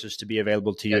resources to be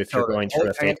available to you if you're going through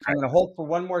a faith. I'm going to hold for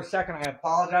one more second. I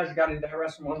apologize. I got into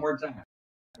Eros one more time.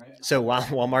 So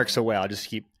while Mark's away, I'll just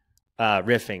keep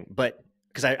riffing, but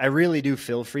because I really do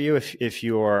feel for you if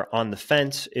you're on the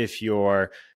fence, if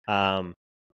you're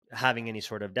having any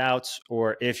sort of doubts,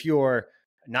 or if you're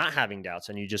not having doubts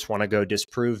and you just want to go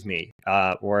disprove me,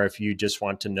 or if you just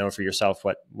want to know for yourself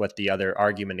what the other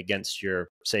argument against your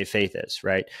say faith is,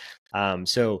 right?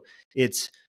 So it's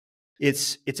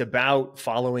about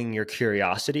following your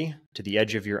curiosity to the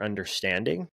edge of your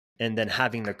understanding, and then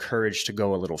having the courage to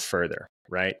go a little further,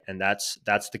 right? And that's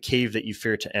the cave that you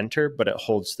fear to enter, but it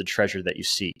holds the treasure that you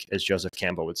seek, as Joseph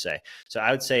Campbell would say. So I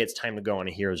would say it's time to go on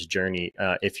a hero's journey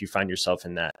if you find yourself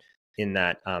in that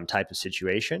type of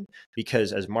situation,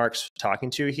 because as Mark's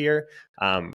talking to here,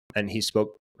 and he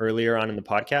spoke earlier on in the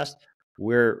podcast,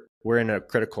 we're in a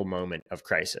critical moment of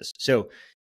crisis. So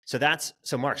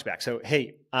Mark's back. So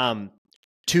hey,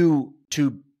 to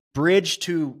bridge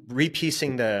to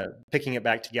repiecing picking it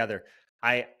back together,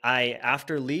 I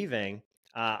after leaving,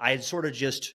 I had sort of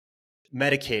just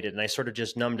medicated, and I sort of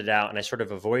just numbed it out, and I sort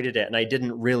of avoided it, and I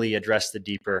didn't really address the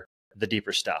deeper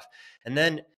stuff. And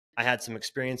then I had some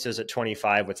experiences at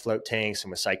 25 with float tanks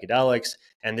and with psychedelics,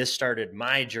 and this started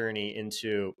my journey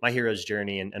into my hero's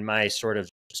journey and my sort of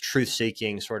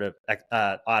truth-seeking sort of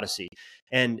odyssey.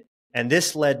 And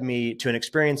this led me to an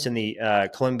experience in the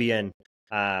Colombian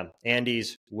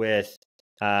Andes with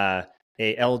a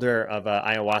elder of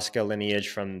ayahuasca lineage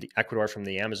from the Ecuador, from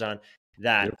the Amazon,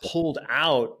 that pulled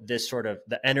out this sort of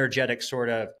the energetic sort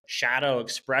of shadow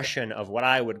expression of what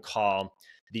I would call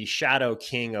the shadow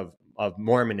king of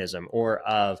Mormonism, or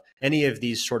of any of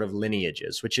these sort of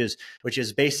lineages, which is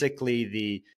basically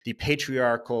the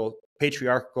patriarchal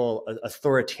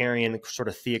authoritarian sort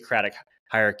of theocratic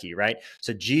hierarchy, right?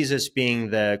 So Jesus being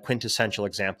the quintessential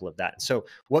example of that. So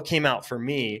what came out for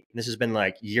me, this has been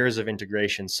like years of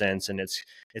integration since, and it's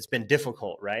been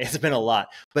difficult, right? It's been a lot,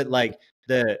 but like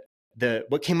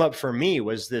what came up for me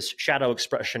was this shadow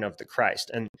expression of the Christ,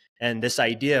 and this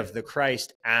idea of the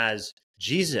Christ as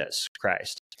Jesus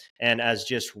Christ, and as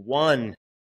just one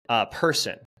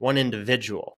person, one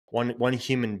individual, one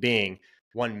human being,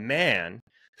 one man,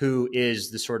 who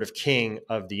is the sort of king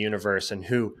of the universe, and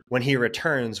who, when he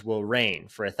returns, will reign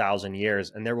for 1,000 years.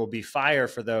 And there will be fire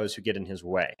for those who get in his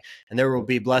way, and there will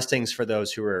be blessings for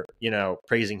those who are,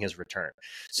 praising his return.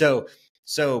 So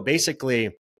basically,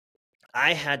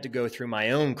 I had to go through my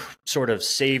own sort of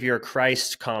savior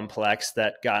Christ complex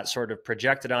that got sort of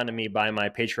projected onto me by my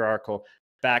patriarchal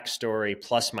backstory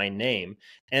plus my name.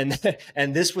 And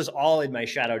this was all in my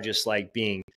shadow, just like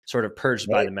being sort of purged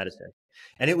by the medicine.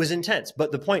 And it was intense.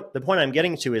 But the point I'm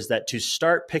getting to is that to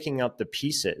start picking up the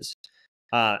pieces,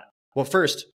 well,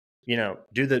 first,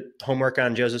 do the homework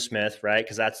on Joseph Smith, right?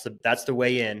 Because that's the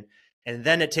way in. And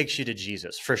then it takes you to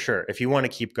Jesus for sure, if you want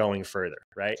to keep going further,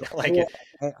 right?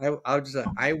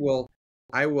 I will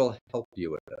help you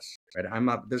with this,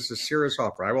 right? This is a serious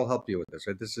offer. I will help you with this,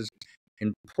 right? This is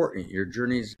important. Your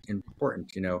journey is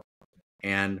important,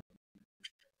 and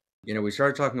we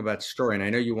started talking about story, and I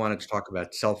know you wanted to talk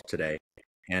about self today,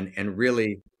 and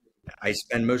really, I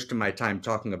spend most of my time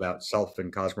talking about self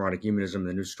and cosmologic humanism,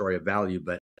 the new story of value,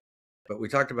 but we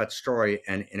talked about story,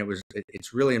 and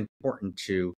it's really important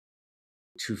to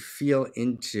feel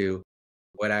into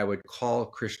what I would call,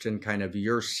 Christian, kind of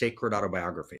your sacred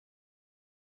autobiography,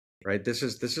 right? This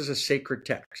is a sacred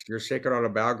text. Your sacred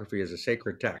autobiography is a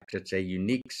sacred text. It's a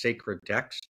unique sacred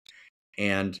text,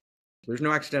 and there's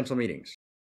no accidental meetings,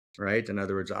 right? In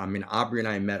other words, I mean, Aubrey and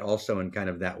I met also in kind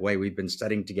of that way. We've been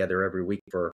studying together every week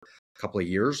for a couple of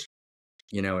years,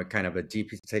 kind of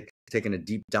taking a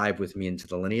deep dive with me into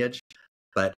the lineage,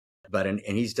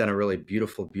 and he's done a really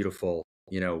beautiful,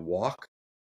 walk,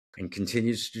 and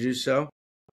continues to do so.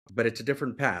 But it's a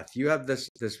different path. You have this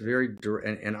very,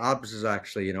 and Obbs is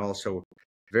actually, also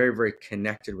very, very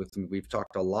connected with me. We've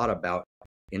talked a lot about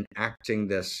enacting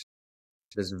this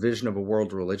vision of a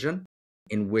world religion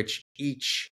in which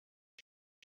each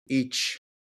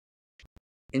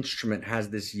instrument has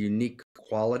this unique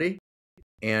quality.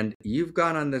 And you've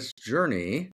gone on this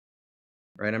journey,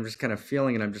 right? I'm just kind of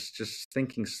feeling, and I'm just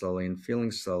thinking slowly and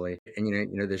feeling slowly. And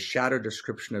the shadow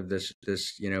description of this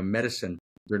medicine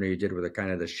journey you did, with a kind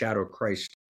of the shadow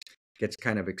Christ gets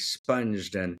kind of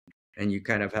expunged, and you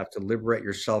kind of have to liberate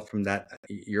yourself from that,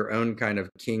 your own kind of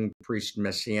king, priest,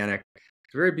 messianic.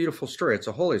 It's a very beautiful story. It's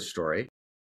a holy story.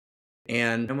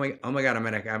 And I'm like, oh my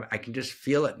God, I can just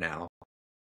feel it now.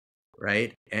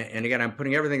 Right. And again, I'm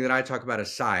putting everything that I talk about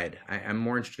aside. I'm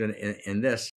more interested in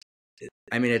this.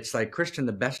 I mean, it's like, Christian,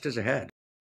 the best is ahead,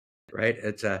 right?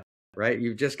 Right.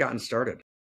 You've just gotten started,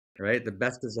 right? The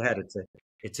best is ahead.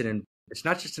 It's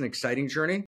not just an exciting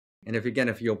journey. And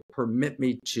if you'll permit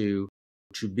me to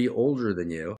to be older than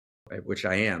you, right, which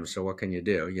I am. So what can you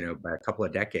do? You know, by a couple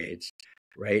of decades,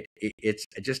 right? It's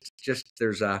just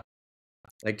there's a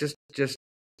like just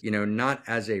you know, not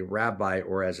as a rabbi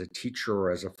or as a teacher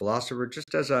or as a philosopher,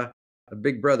 just as a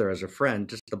big brother, as a friend,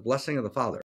 just the blessing of the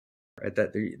Father, right?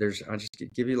 That there's I'll just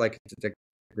give you like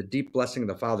the deep blessing of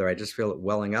the Father. I just feel it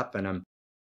welling up, and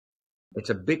it's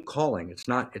a big calling. It's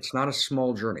not a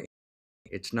small journey.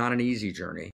 It's not an easy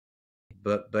journey,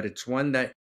 but it's one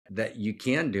that you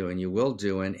can do and you will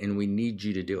do, and we need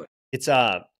you to do it. It's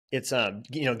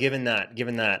you know, given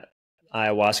that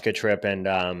ayahuasca trip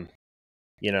and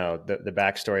you know, the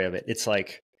backstory of it, it's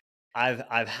like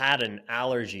I've had an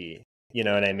allergy, you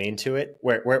know what I mean, to it,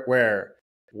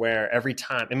 where every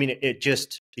time, I mean, it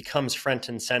just becomes front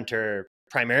and center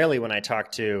primarily when I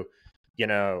talk to, you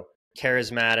know,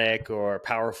 charismatic or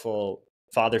powerful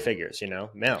father figures, you know,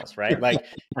 males, right? Like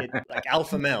like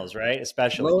alpha males, right?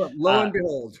 Especially. Lo and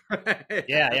behold, right?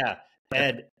 Yeah, yeah.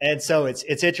 And so it's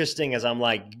interesting as I'm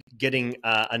like getting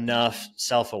enough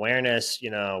self-awareness,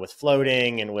 you know, with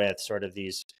floating and with sort of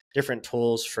these different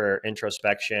tools for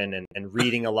introspection and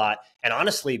reading a lot. And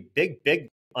honestly, big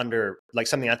under like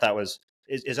something I thought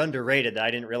is underrated that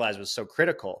I didn't realize was so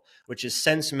critical, which is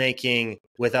sense making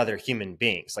with other human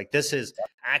beings. Like this is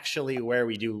actually where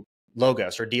we do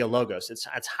logos or dialogos.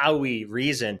 That's how we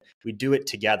reason. We do it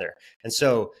together. And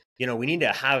so, you know, we need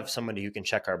to have somebody who can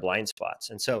check our blind spots.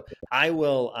 And so I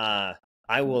will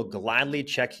gladly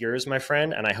check yours, my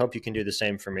friend, and I hope you can do the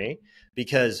same for me.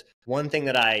 Because one thing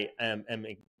that I am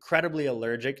incredibly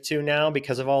allergic to now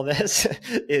because of all this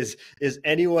is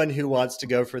anyone who wants to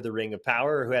go for the ring of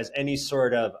power or who has any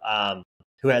sort of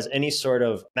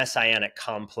messianic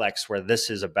complex where this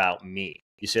is about me.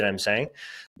 You see what I'm saying?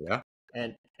 Yeah.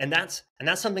 And that's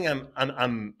something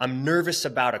I'm nervous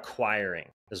about acquiring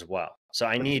as well. So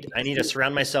I need to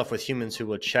surround myself with humans who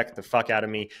will check the fuck out of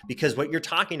me, because what you're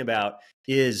talking about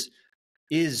is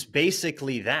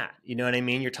basically that. You know what I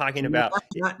mean? You're talking about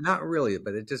Not really,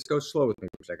 but it just goes slow with me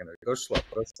for a second. Go slow,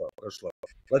 go slow, go slow.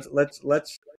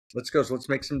 Let's go. So let's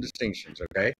make some distinctions,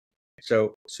 okay?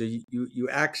 So you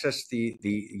access the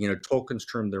you know, Tolkien's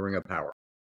term, the Ring of Power,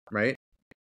 right?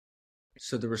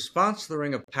 So the response to the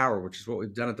Ring of Power, which is what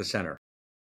we've done at the center,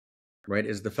 right,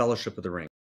 is the Fellowship of the Ring.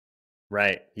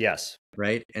 Right. Yes.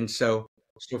 Right. And so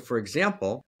for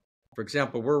example,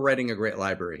 we're writing a great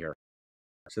library here.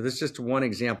 So this is just one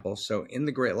example. So in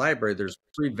the great library, there's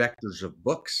 3 vectors of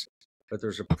books, but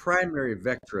there's a primary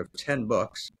vector of 10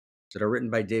 books that are written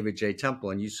by David J. Temple,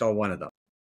 and you saw one of them.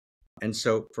 And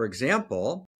so, for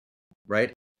example,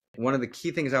 right, one of the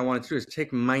key things I wanted to do is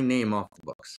take my name off the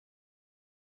books.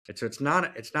 And so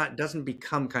it doesn't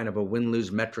become kind of a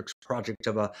win-lose metrics project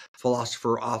of a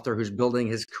philosopher author who's building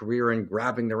his career and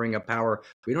grabbing the ring of power.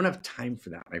 We don't have time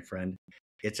for that, my friend.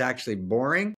 It's actually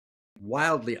boring,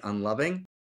 wildly unloving,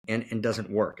 and doesn't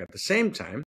work. At the same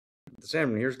time,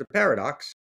 here's the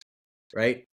paradox,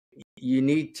 right? You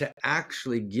need to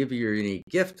actually give your unique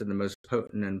gift in the most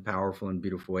potent and powerful and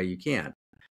beautiful way you can.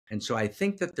 And so I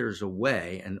think that there's a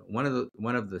way, and one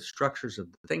of the structures of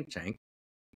the think tank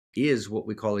is what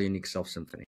we call a unique self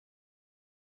symphony.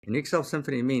 Unique self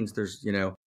symphony means there's, you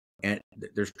know, and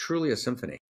there's truly a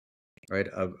symphony, right,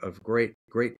 of great,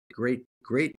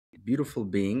 beautiful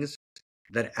beings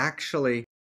that actually,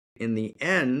 in the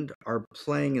end, are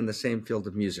playing in the same field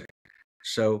of music.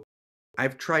 So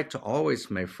I've tried to always,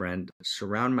 my friend,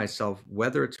 surround myself,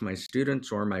 whether it's my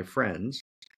students or my friends,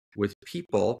 with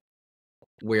people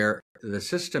where the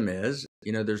system is,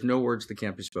 you know, there's no words that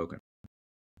can't be spoken.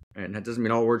 And that doesn't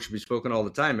mean all words should be spoken all the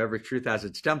time. Every truth has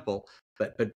its temple.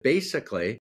 But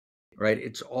basically, right,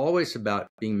 it's always about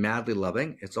being madly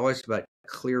loving. It's always about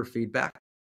clear feedback.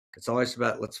 It's always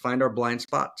about, let's find our blind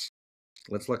spots.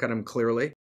 Let's look at them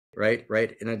clearly, right?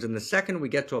 And in the second we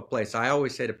get to a place, I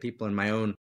always say to people in my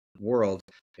own world,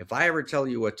 if I ever tell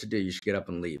you what to do, you should get up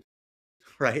and leave,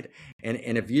 right? And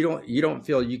if you don't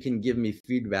feel you can give me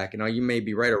feedback, and you may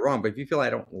be right or wrong, but if you feel I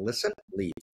don't listen,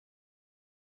 leave.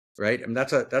 Right? And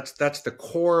that's the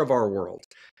core of our world.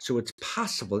 So it's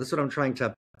possible. This is what I'm trying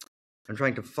to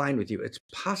find with you. It's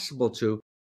possible to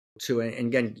and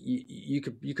again, you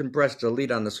can press delete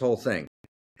on this whole thing,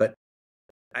 but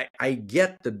I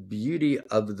get the beauty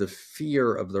of the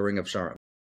fear of the Ring of Sauron,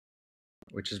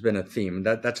 which has been a theme.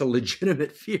 That's a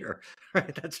legitimate fear,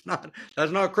 right? That's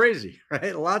not crazy,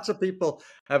 right? Lots of people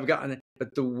have gotten it,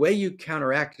 but the way you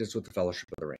counteract it is with the Fellowship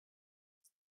of the Ring.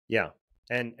 Yeah.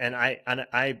 And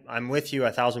I'm with you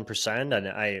 1,000%.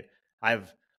 And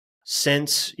I've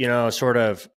since, you know, sort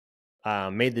of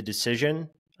made the decision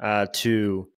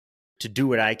to do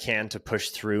what I can to push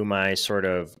through my sort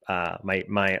of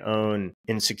my own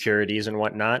insecurities and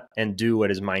whatnot, and do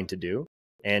what is mine to do,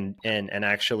 and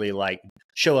actually like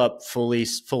show up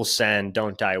full send,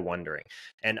 don't die wondering.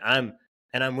 And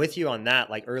I'm with you on that.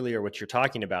 Like earlier, what you're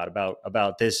talking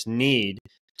about this need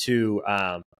to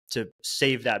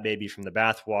save that baby from the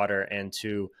bathwater, and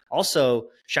to also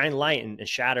shine light and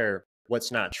shatter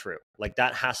what's not true. Like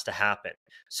that has to happen.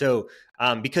 So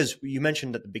because you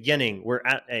mentioned at the beginning, we're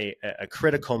at a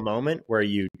critical moment where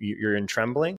you're in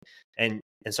trembling, and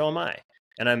so am I.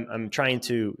 And I'm trying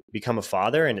to become a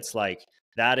father, and it's like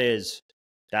that is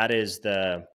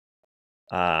the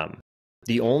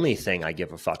only thing I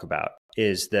give a fuck about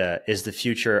is the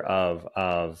future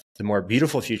of the more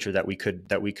beautiful future that we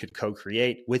could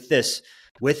co-create with this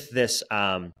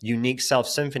unique self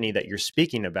symphony that you're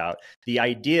speaking about. The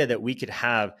idea that we could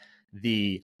have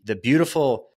the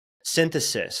beautiful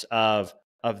synthesis of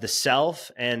the self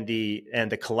and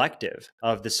the collective,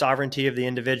 of the sovereignty of the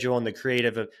individual and the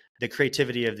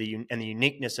creativity of the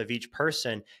uniqueness of each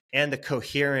person, and the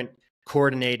coherent,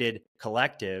 coordinated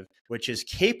collective, which is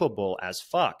capable as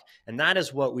fuck. And that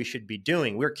is what we should be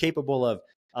doing. We're capable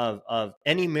of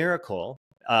any miracle.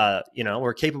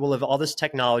 We're capable of all this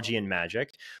technology and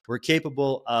magic. We're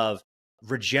capable of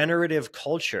regenerative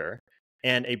culture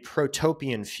and a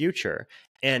protopian future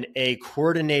and a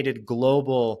coordinated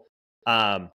global,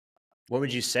 what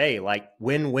would you say, like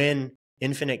win-win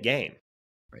infinite game.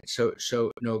 Right. So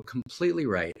no, completely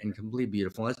right and completely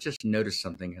beautiful. Let's just notice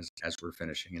something as we're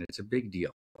finishing, and it's a big deal.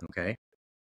 Okay.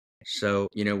 So,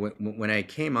 when I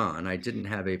came on, I didn't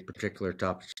have a particular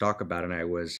topic to talk about, and I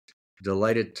was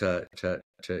delighted to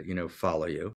follow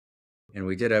you. And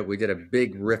we did a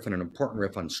big riff and an important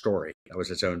riff on story. That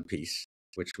was its own piece,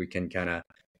 which we can kind of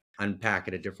unpack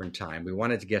at a different time. We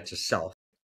wanted to get to self,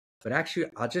 but actually,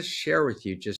 I'll just share with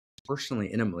you, just personally,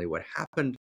 intimately, what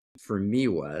happened for me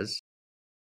was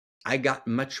I got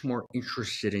much more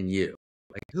interested in you.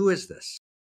 Like, who is this?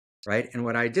 Right. And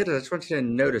what I did is I just want you to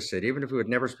notice it, even if we would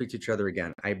never speak to each other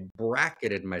again. I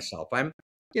bracketed myself. I'm,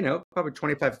 probably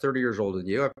 25, 30 years older than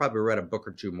you. I've probably read a book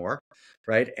or two more.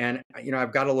 Right. And,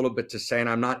 I've got a little bit to say, and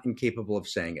I'm not incapable of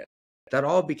saying it. That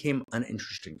all became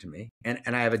uninteresting to me. And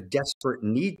I have a desperate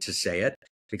need to say it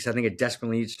because I think it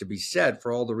desperately needs to be said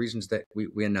for all the reasons that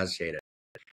we enunciated.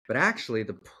 But actually,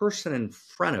 the person in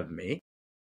front of me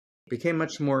became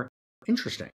much more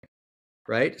interesting.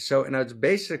 Right. So, and it's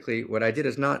basically what I did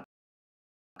is not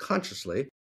consciously,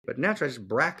 but naturally I just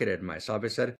bracketed myself. I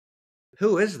said,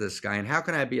 who is this guy and how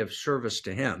can I be of service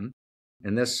to him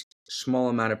in this small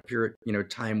amount of period,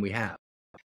 time we have?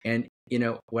 And,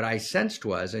 what I sensed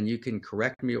was, and you can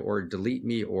correct me or delete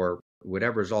me or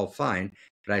whatever is all fine,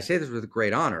 but I say this with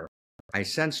great honor. I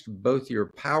sensed both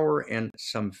your power and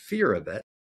some fear of it.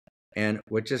 And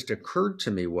what just occurred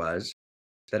to me was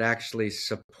that actually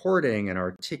supporting and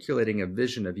articulating a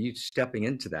vision of you stepping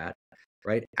into that,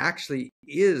 right, actually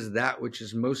is that which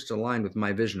is most aligned with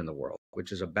my vision in the world,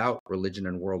 which is about religion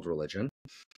and world religion.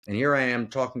 And here I am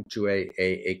talking to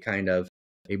a kind of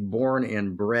a born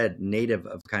and bred native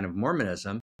of kind of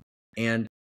Mormonism. And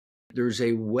there's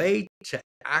a way to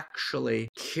actually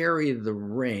carry the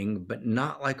ring, but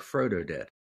not like Frodo did.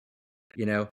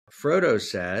 Frodo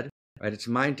said, right, it's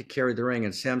mine to carry the ring.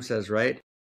 And Sam says, right,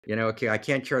 okay, I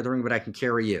can't carry the ring, but I can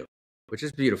carry you, which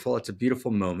is beautiful. It's a beautiful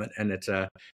moment. And it's one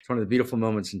of the beautiful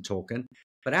moments in Tolkien.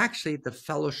 But actually, the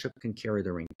fellowship can carry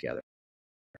the ring together.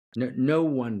 No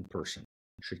one person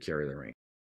should carry the ring,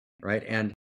 right?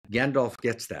 And Gandalf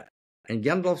gets that. And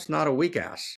Gandalf's not a weak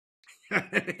ass.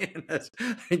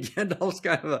 Gandalf's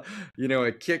kind of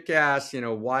a kick-ass,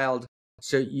 wild.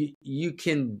 So you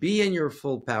can be in your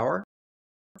full power.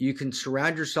 You can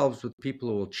surround yourselves with people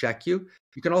who will check you.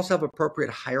 You can also have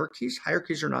appropriate hierarchies.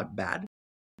 Hierarchies are not bad,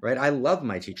 right? I love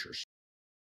my teachers,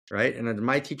 right? And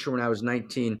my teacher, when I was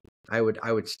 19, I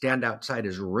would stand outside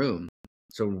his room.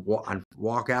 So I'd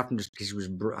walk after him just because he was,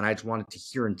 and I just wanted to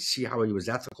hear and see how he was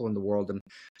ethical in the world. And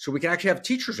so we can actually have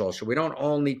teachers also. We don't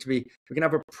all need to be, we can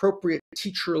have appropriate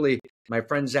teacherly, my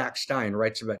friend Zach Stein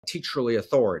writes about teacherly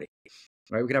authority,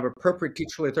 right? We can have appropriate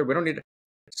teacherly authority. We don't need,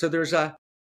 so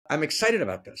I'm excited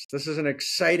about this. This is an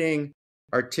exciting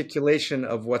articulation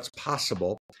of what's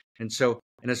possible. And so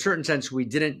in a certain sense, we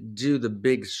didn't do the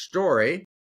big story,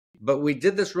 but we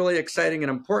did this really exciting and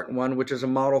important one, which is a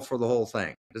model for the whole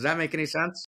thing. Does that make any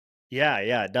sense? Yeah,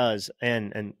 it does.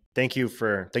 And thank you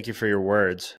for your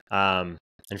words, and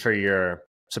for your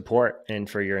support and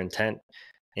for your intent.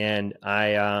 And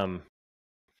I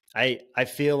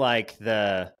feel like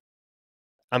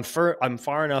I'm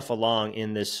far enough along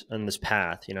in this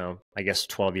path, I guess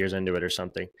 12 years into it or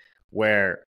something,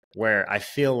 where where I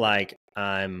feel like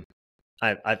I've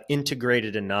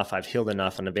integrated enough, I've healed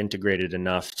enough, and I've integrated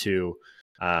enough to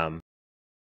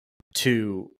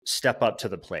step up to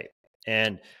the plate.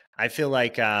 And I feel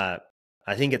like I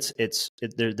think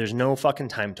there's no fucking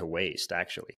time to waste,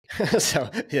 actually. So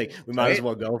like, we might as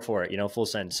well go for it, full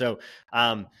send. So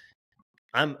I'm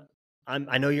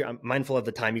I know I'm mindful of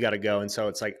the time you got to go, and so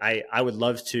it's like I would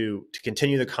love to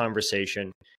continue the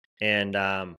conversation, and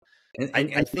I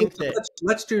think that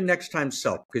let's do next time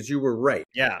self, because you were right.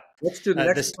 Yeah, let's do the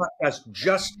next podcast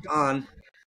just on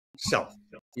self.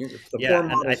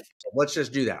 Let's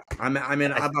just do that. I'm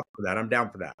up for that. I'm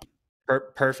down for that.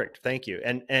 Perfect. Thank you.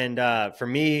 And for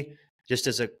me, just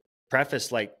as a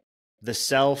preface, like the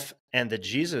self and the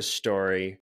Jesus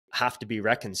story have to be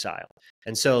reconciled.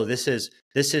 And so this is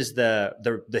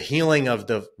the healing of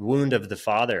the wound of the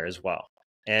father as well.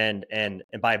 And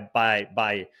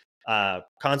by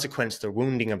consequence, the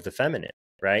wounding of the feminine,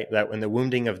 right? That when the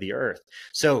wounding of the earth.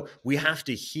 So we have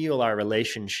to heal our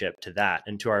relationship to that,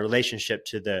 and to our relationship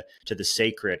to the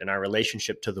sacred, and our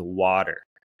relationship to the water,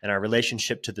 and our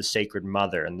relationship to the sacred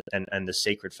mother and the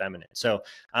sacred feminine. So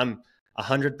I'm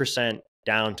 100%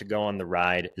 down to go on the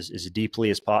ride as deeply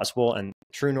as possible. And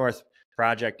True North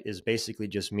project is basically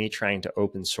just me trying to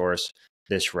open source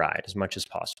this ride as much as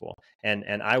possible.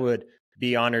 And I would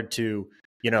be honored to,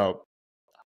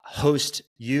 host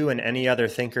you and any other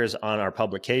thinkers on our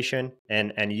publication,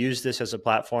 and use this as a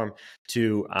platform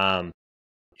to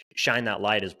shine that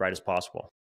light as bright as possible.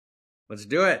 Let's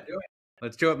do it.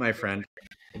 Let's do it, my friend.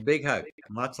 A big hug.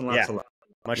 Lots and lots of love.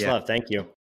 Much love. Thank you.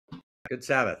 Good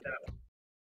Sabbath.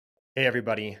 Hey,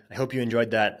 everybody. I hope you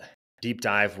enjoyed that deep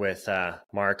dive with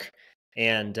Marc.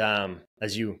 And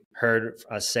as you heard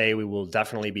us say, we will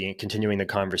definitely be continuing the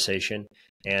conversation.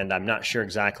 And I'm not sure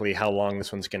exactly how long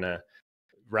this one's going to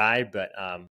ride, but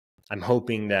I'm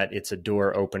hoping that it's a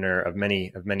door opener of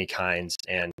many kinds.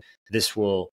 And this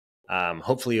will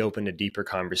hopefully open a deeper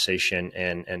conversation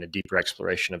and a deeper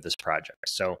exploration of this project.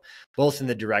 So both in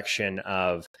the direction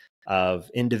of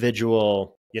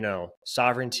individual,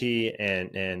 sovereignty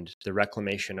and the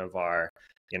reclamation of our,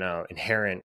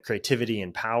 inherent creativity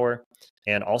and power,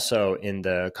 and also in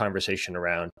the conversation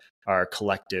around our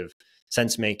collective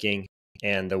sense making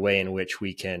and the way in which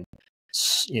we can,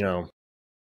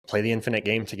 play the infinite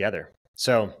game together.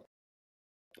 So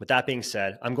with that being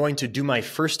said, I'm going to do my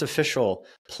first official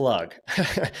plug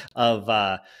of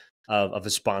a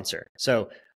sponsor. So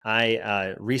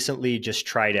I recently just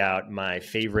tried out my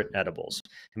favorite edibles.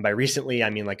 And by recently, I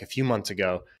mean like a few months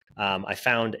ago, I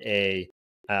found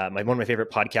one of my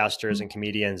favorite podcasters and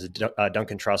comedians,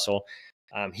 Duncan Trussell.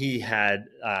 He had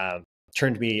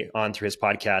turned me on through his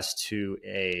podcast to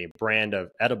a brand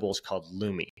of edibles called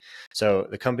Lumi. So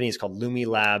the company is called Lumi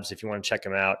Labs. If you want to check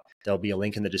them out, there'll be a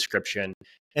link in the description.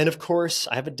 And of course,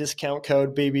 I have a discount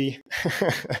code, baby.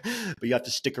 But you have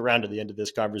to stick around to the end of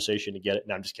this conversation to get it.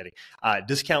 No, I'm just kidding.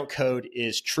 Discount code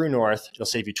is True North. It'll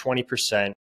save you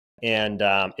 20%. And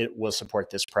it will support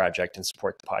this project and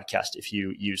support the podcast if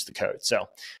you use the code. So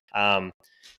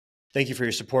thank you for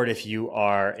your support. If you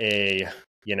are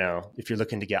if you're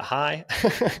looking to get high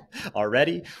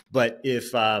already, but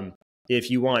if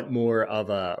you want more of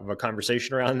a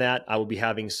conversation around that, I will be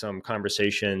having some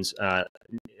conversations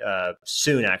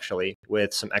soon, actually,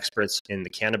 with some experts in the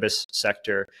cannabis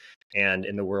sector and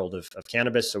in the world of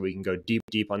cannabis. So we can go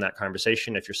deep on that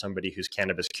conversation. If you're somebody who's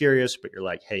cannabis curious, but you're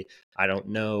like, hey, I don't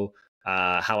know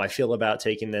how I feel about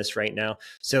taking this right now.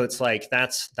 So it's like,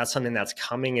 that's something that's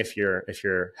coming if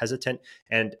you're hesitant.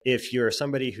 And if you're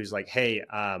somebody who's like, hey,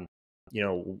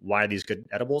 why are these good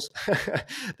edibles?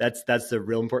 That's the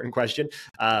real important question.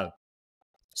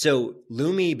 So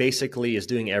Lumi basically is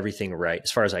doing everything right,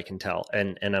 as far as I can tell.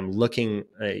 And I'm looking,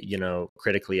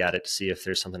 critically at it to see if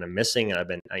there's something I'm missing. And I've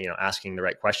been, asking the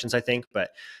right questions, I think.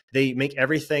 But they make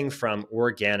everything from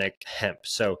organic hemp.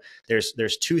 So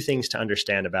there's two things to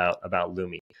understand about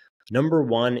Lumi. Number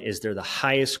one is they're the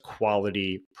highest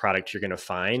quality product you're going to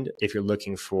find if you're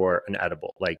looking for an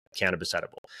edible, like cannabis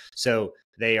edible. So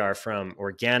they are from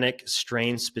organic,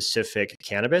 strain-specific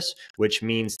cannabis, which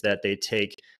means that they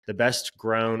take the best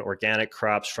grown organic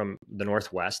crops from the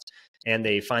Northwest, and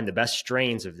they find the best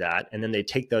strains of that, and then they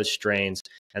take those strains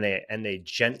and they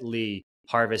gently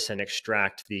harvest and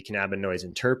extract the cannabinoids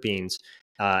and terpenes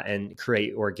and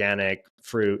create organic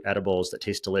fruit edibles that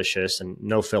taste delicious and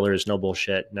no fillers, no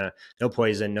bullshit, no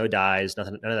poison, no dyes,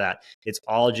 none of that. It's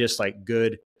all just like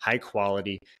good, high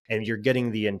quality, and you're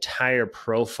getting the entire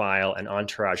profile and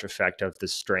entourage effect of the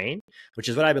strain, which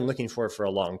is what I've been looking for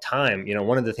a long time.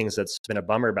 One of the things that's been a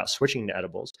bummer about switching to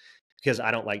edibles, because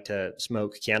I don't like to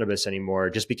smoke cannabis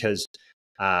anymore, just because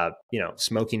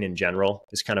smoking in general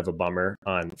is kind of a bummer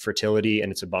on fertility,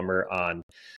 and it's a bummer on,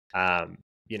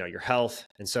 your health.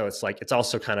 And so it's like, it's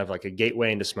also kind of like a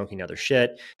gateway into smoking other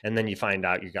shit. And then you find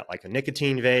out you got like a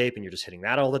nicotine vape and you're just hitting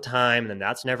that all the time. And then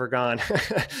that's never gone.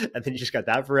 And then you just got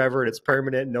that forever and it's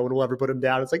permanent. And no one will ever put them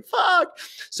down. It's like, fuck.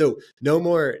 So no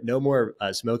more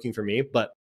smoking for me,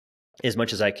 but as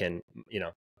much as I can,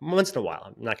 once in a while,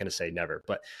 I'm not going to say never,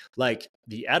 but like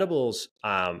the edibles,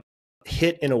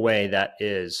 hit in a way that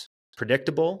is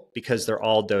predictable because they're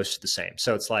all dosed the same.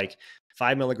 So it's like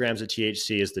 5 milligrams of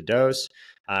THC is the dose.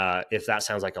 If that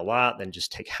sounds like a lot, then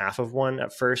just take half of one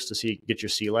at first to get your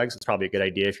sea legs. It's probably a good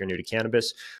idea if you're new to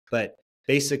cannabis. But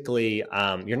basically,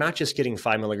 you're not just getting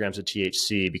 5 milligrams of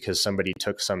THC because somebody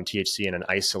took some THC in an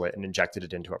isolate and injected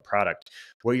it into a product.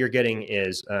 What you're getting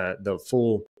is the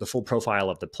full profile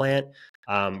of the plant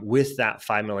with that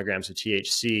 5 milligrams of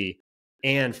THC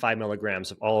and 5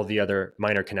 milligrams of all of the other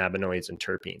minor cannabinoids and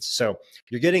terpenes. So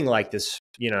you're getting like this,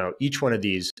 each one of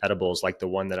these edibles, like the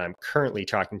one that I'm currently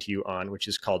talking to you on, which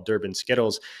is called Durban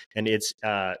Skittles. And it's,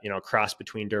 a cross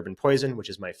between Durban Poison, which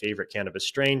is my favorite cannabis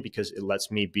strain because it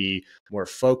lets me be more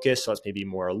focused, lets me be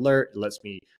more alert, it lets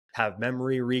me have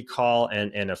memory recall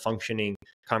and a functioning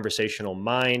conversational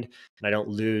mind. And I don't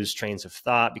lose trains of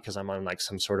thought because I'm on like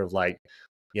some sort of like,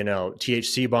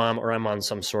 THC bomb, or I'm on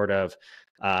some sort of,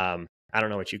 I don't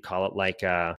know what you call it, like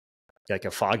a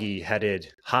foggy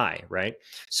headed high, right?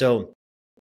 So,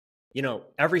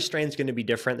 every strain is going to be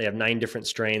different. They have 9 different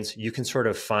strains. You can sort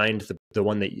of find the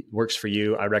one that works for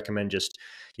you. I recommend just,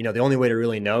 the only way to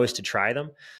really know is to try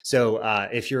them. So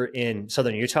if you're in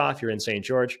Southern Utah, if you're in St.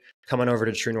 George, come on over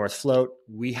to True North Float.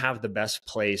 We have the best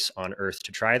place on earth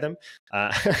to try them,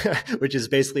 which is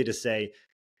basically to say,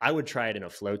 I would try it in a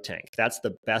float tank. That's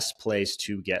the best place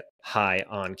to get high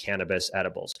on cannabis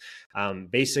edibles.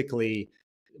 Basically,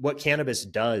 what cannabis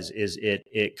does is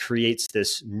it creates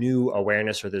this new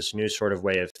awareness or this new sort of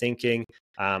way of thinking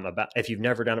about, if you've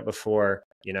never done it before,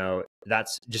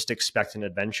 that's just expect an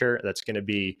adventure that's going to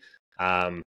be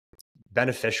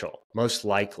beneficial, most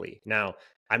likely. Now,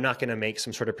 I'm not going to make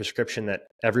some sort of prescription that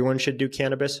everyone should do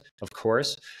cannabis, of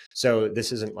course. So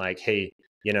this isn't like, hey,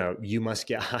 you must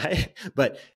get high.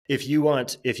 But if you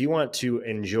want to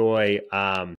enjoy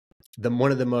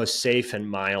one of the most safe and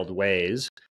mild ways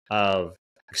of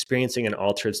experiencing an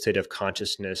altered state of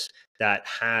consciousness that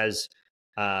has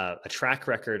a track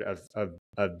record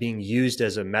of being used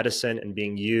as a medicine and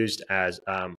being used as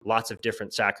lots of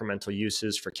different sacramental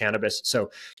uses for cannabis. So,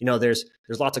 there's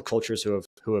lots of cultures who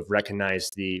have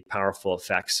recognized the powerful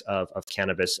effects of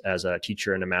cannabis as a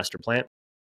teacher and a master plant.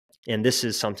 And this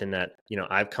is something that,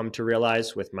 I've come to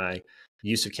realize with my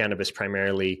use of cannabis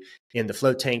primarily in the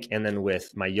float tank and then with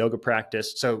my yoga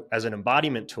practice. So as an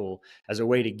embodiment tool, as a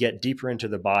way to get deeper into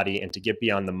the body and to get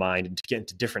beyond the mind and to get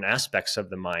into different aspects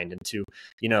of the mind and to,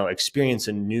 experience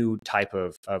a new type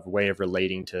of way of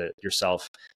relating to yourself.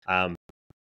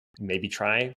 Maybe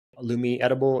try a Lumi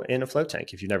edible in a float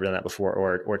tank if you've never done that before,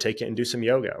 or take it and do some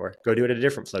yoga, or go do it at a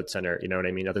different float center, you know what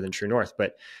I mean, other than True North.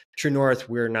 But True North,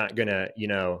 we're not gonna,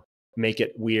 make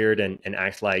it weird and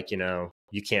act like,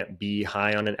 you can't be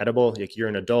high on an edible. Like, you're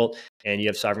an adult and you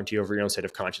have sovereignty over your own state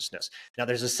of consciousness. Now,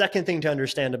 there's a second thing to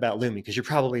understand about Lumi, because you're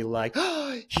probably like,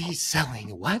 oh, he's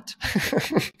selling what?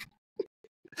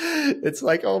 It's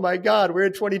like, oh my God, we're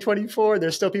in 2024.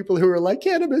 There's still people who are like,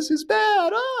 cannabis is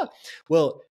bad.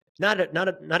 Well, not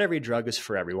every drug is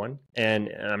for everyone. And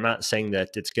I'm not saying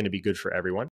that it's going to be good for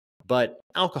everyone, but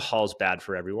alcohol is bad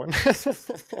for everyone.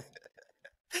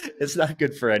 It's not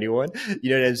good for anyone.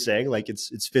 You know what I'm saying? Like,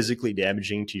 it's physically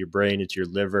damaging to your brain, to your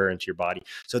liver, and to your body.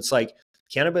 So it's like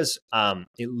cannabis, at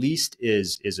least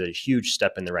is a huge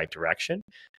step in the right direction.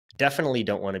 Definitely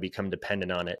don't want to become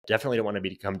dependent on it. Definitely don't want to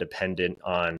become dependent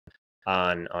on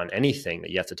anything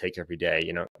that you have to take every day.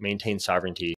 Maintain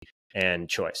sovereignty and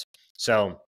choice.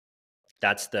 So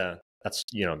that's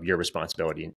your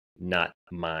responsibility, not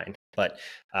mine. But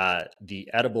the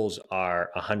edibles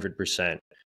are 100%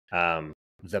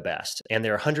 the best, and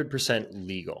they're 100%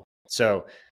 legal. So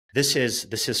this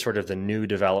is sort of the new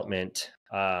development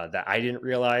that I didn't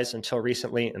realize until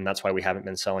recently, and that's why we haven't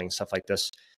been selling stuff like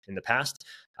this in the past.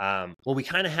 Well, we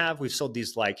kind of have. We've sold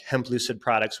these like hemp lucid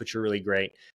products, which are really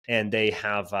great, and they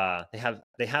have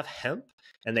hemp,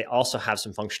 and they also have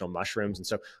some functional mushrooms. And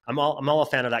so I'm all a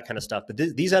fan of that kind of stuff. But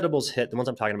these edibles hit, the ones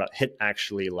I'm talking about, hit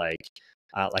actually like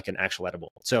an actual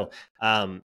edible. So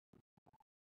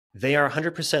they are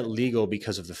 100% legal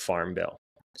because of the Farm Bill.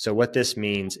 So what this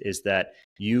means is that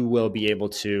you will be able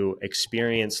to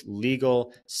experience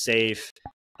legal, safe,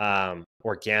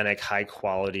 organic, high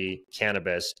quality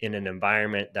cannabis in an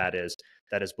environment that is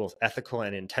that is both ethical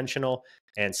and intentional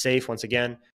and safe once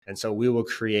again. And so we will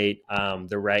create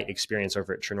the right experience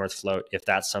over at True North Float if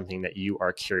that's something that you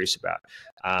are curious about.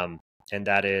 And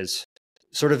that is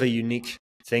sort of a unique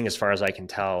thing as far as I can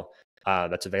tell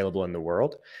that's available in the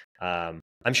world.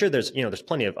 I'm sure there's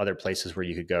plenty of other places where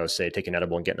you could go, say, take an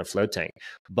edible and get in a float tank.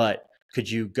 But could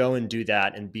you go and do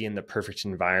that and be in the perfect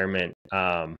environment?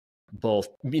 Both,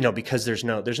 because there's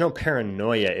no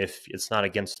paranoia if it's not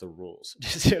against the rules. Do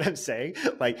you see what I'm saying?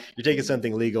 Like, you're taking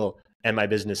something legal and my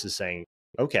business is saying,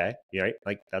 okay, right?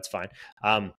 Like, that's fine.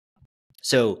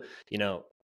 So,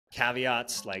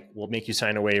 caveats like we'll make you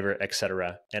sign a waiver,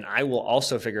 etc. And I will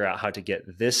also figure out how to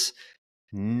get this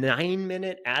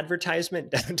 9-minute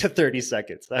advertisement down to 30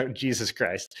 seconds. Oh, Jesus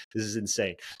Christ, this is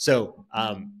insane. So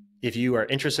if you are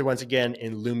interested, once again,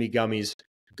 in Lumi Gummies,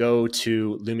 go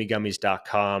to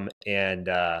lumigummies.com and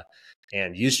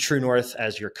use True North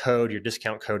as your code. Your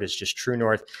discount code is just True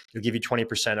North. It'll give you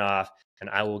 20% off, and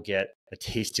I will get a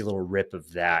tasty little rip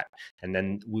of that. And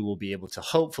then we will be able to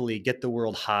hopefully get the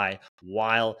world high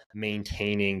while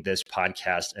maintaining this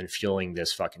podcast and fueling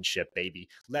this fucking ship, baby.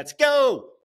 Let's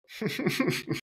go.